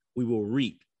we will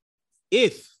reap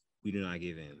if we do not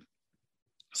give in.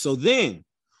 So then,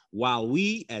 while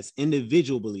we as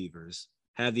individual believers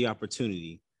have the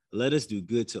opportunity, let us do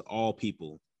good to all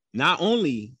people, not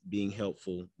only being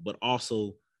helpful, but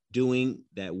also doing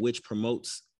that which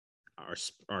promotes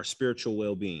our spiritual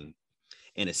well-being,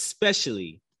 and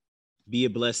especially be a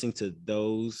blessing to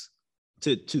those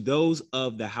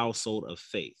of the household of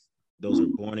faith. Those are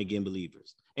born again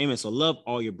believers." Amen. So love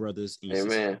all your brothers and your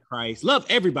sisters in Christ. Love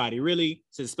everybody, really.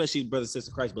 Especially brothers and sisters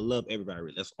in Christ, but love everybody.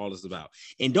 Really. That's all it's about.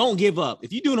 And don't give up.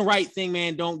 If you're doing the right thing,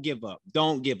 man, don't give up.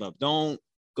 Don't give up. Don't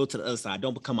go to the other side.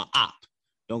 Don't become an op.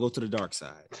 Don't go to the dark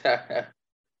side.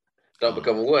 Don't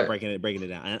become a what? Breaking it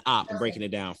down. An op. I'm breaking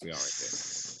it down for y'all right there.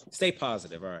 Stay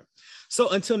positive. All right. So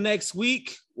until next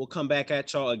week, we'll come back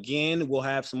at y'all again. We'll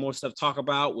have some more stuff to talk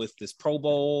about with this Pro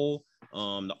Bowl,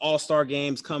 the All-Star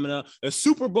games coming up, the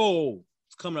Super Bowl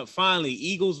is coming up finally.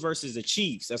 Eagles versus the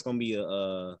Chiefs. That's gonna be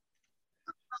a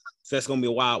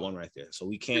wild one right there. So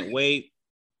we can't wait.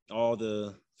 All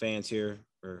the fans here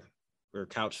we're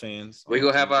couch fans. We're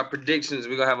gonna have our predictions.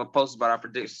 We're gonna have a post about our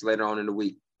predictions later on in the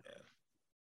week.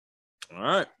 Yeah. All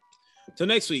right. Till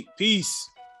next week. Peace.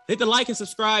 Hit the like and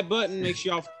subscribe button. Make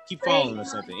sure y'all keep following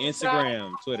us at the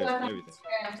Instagram, Twitter, everything.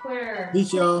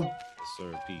 Peace, y'all. Yes,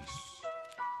 sir. Peace.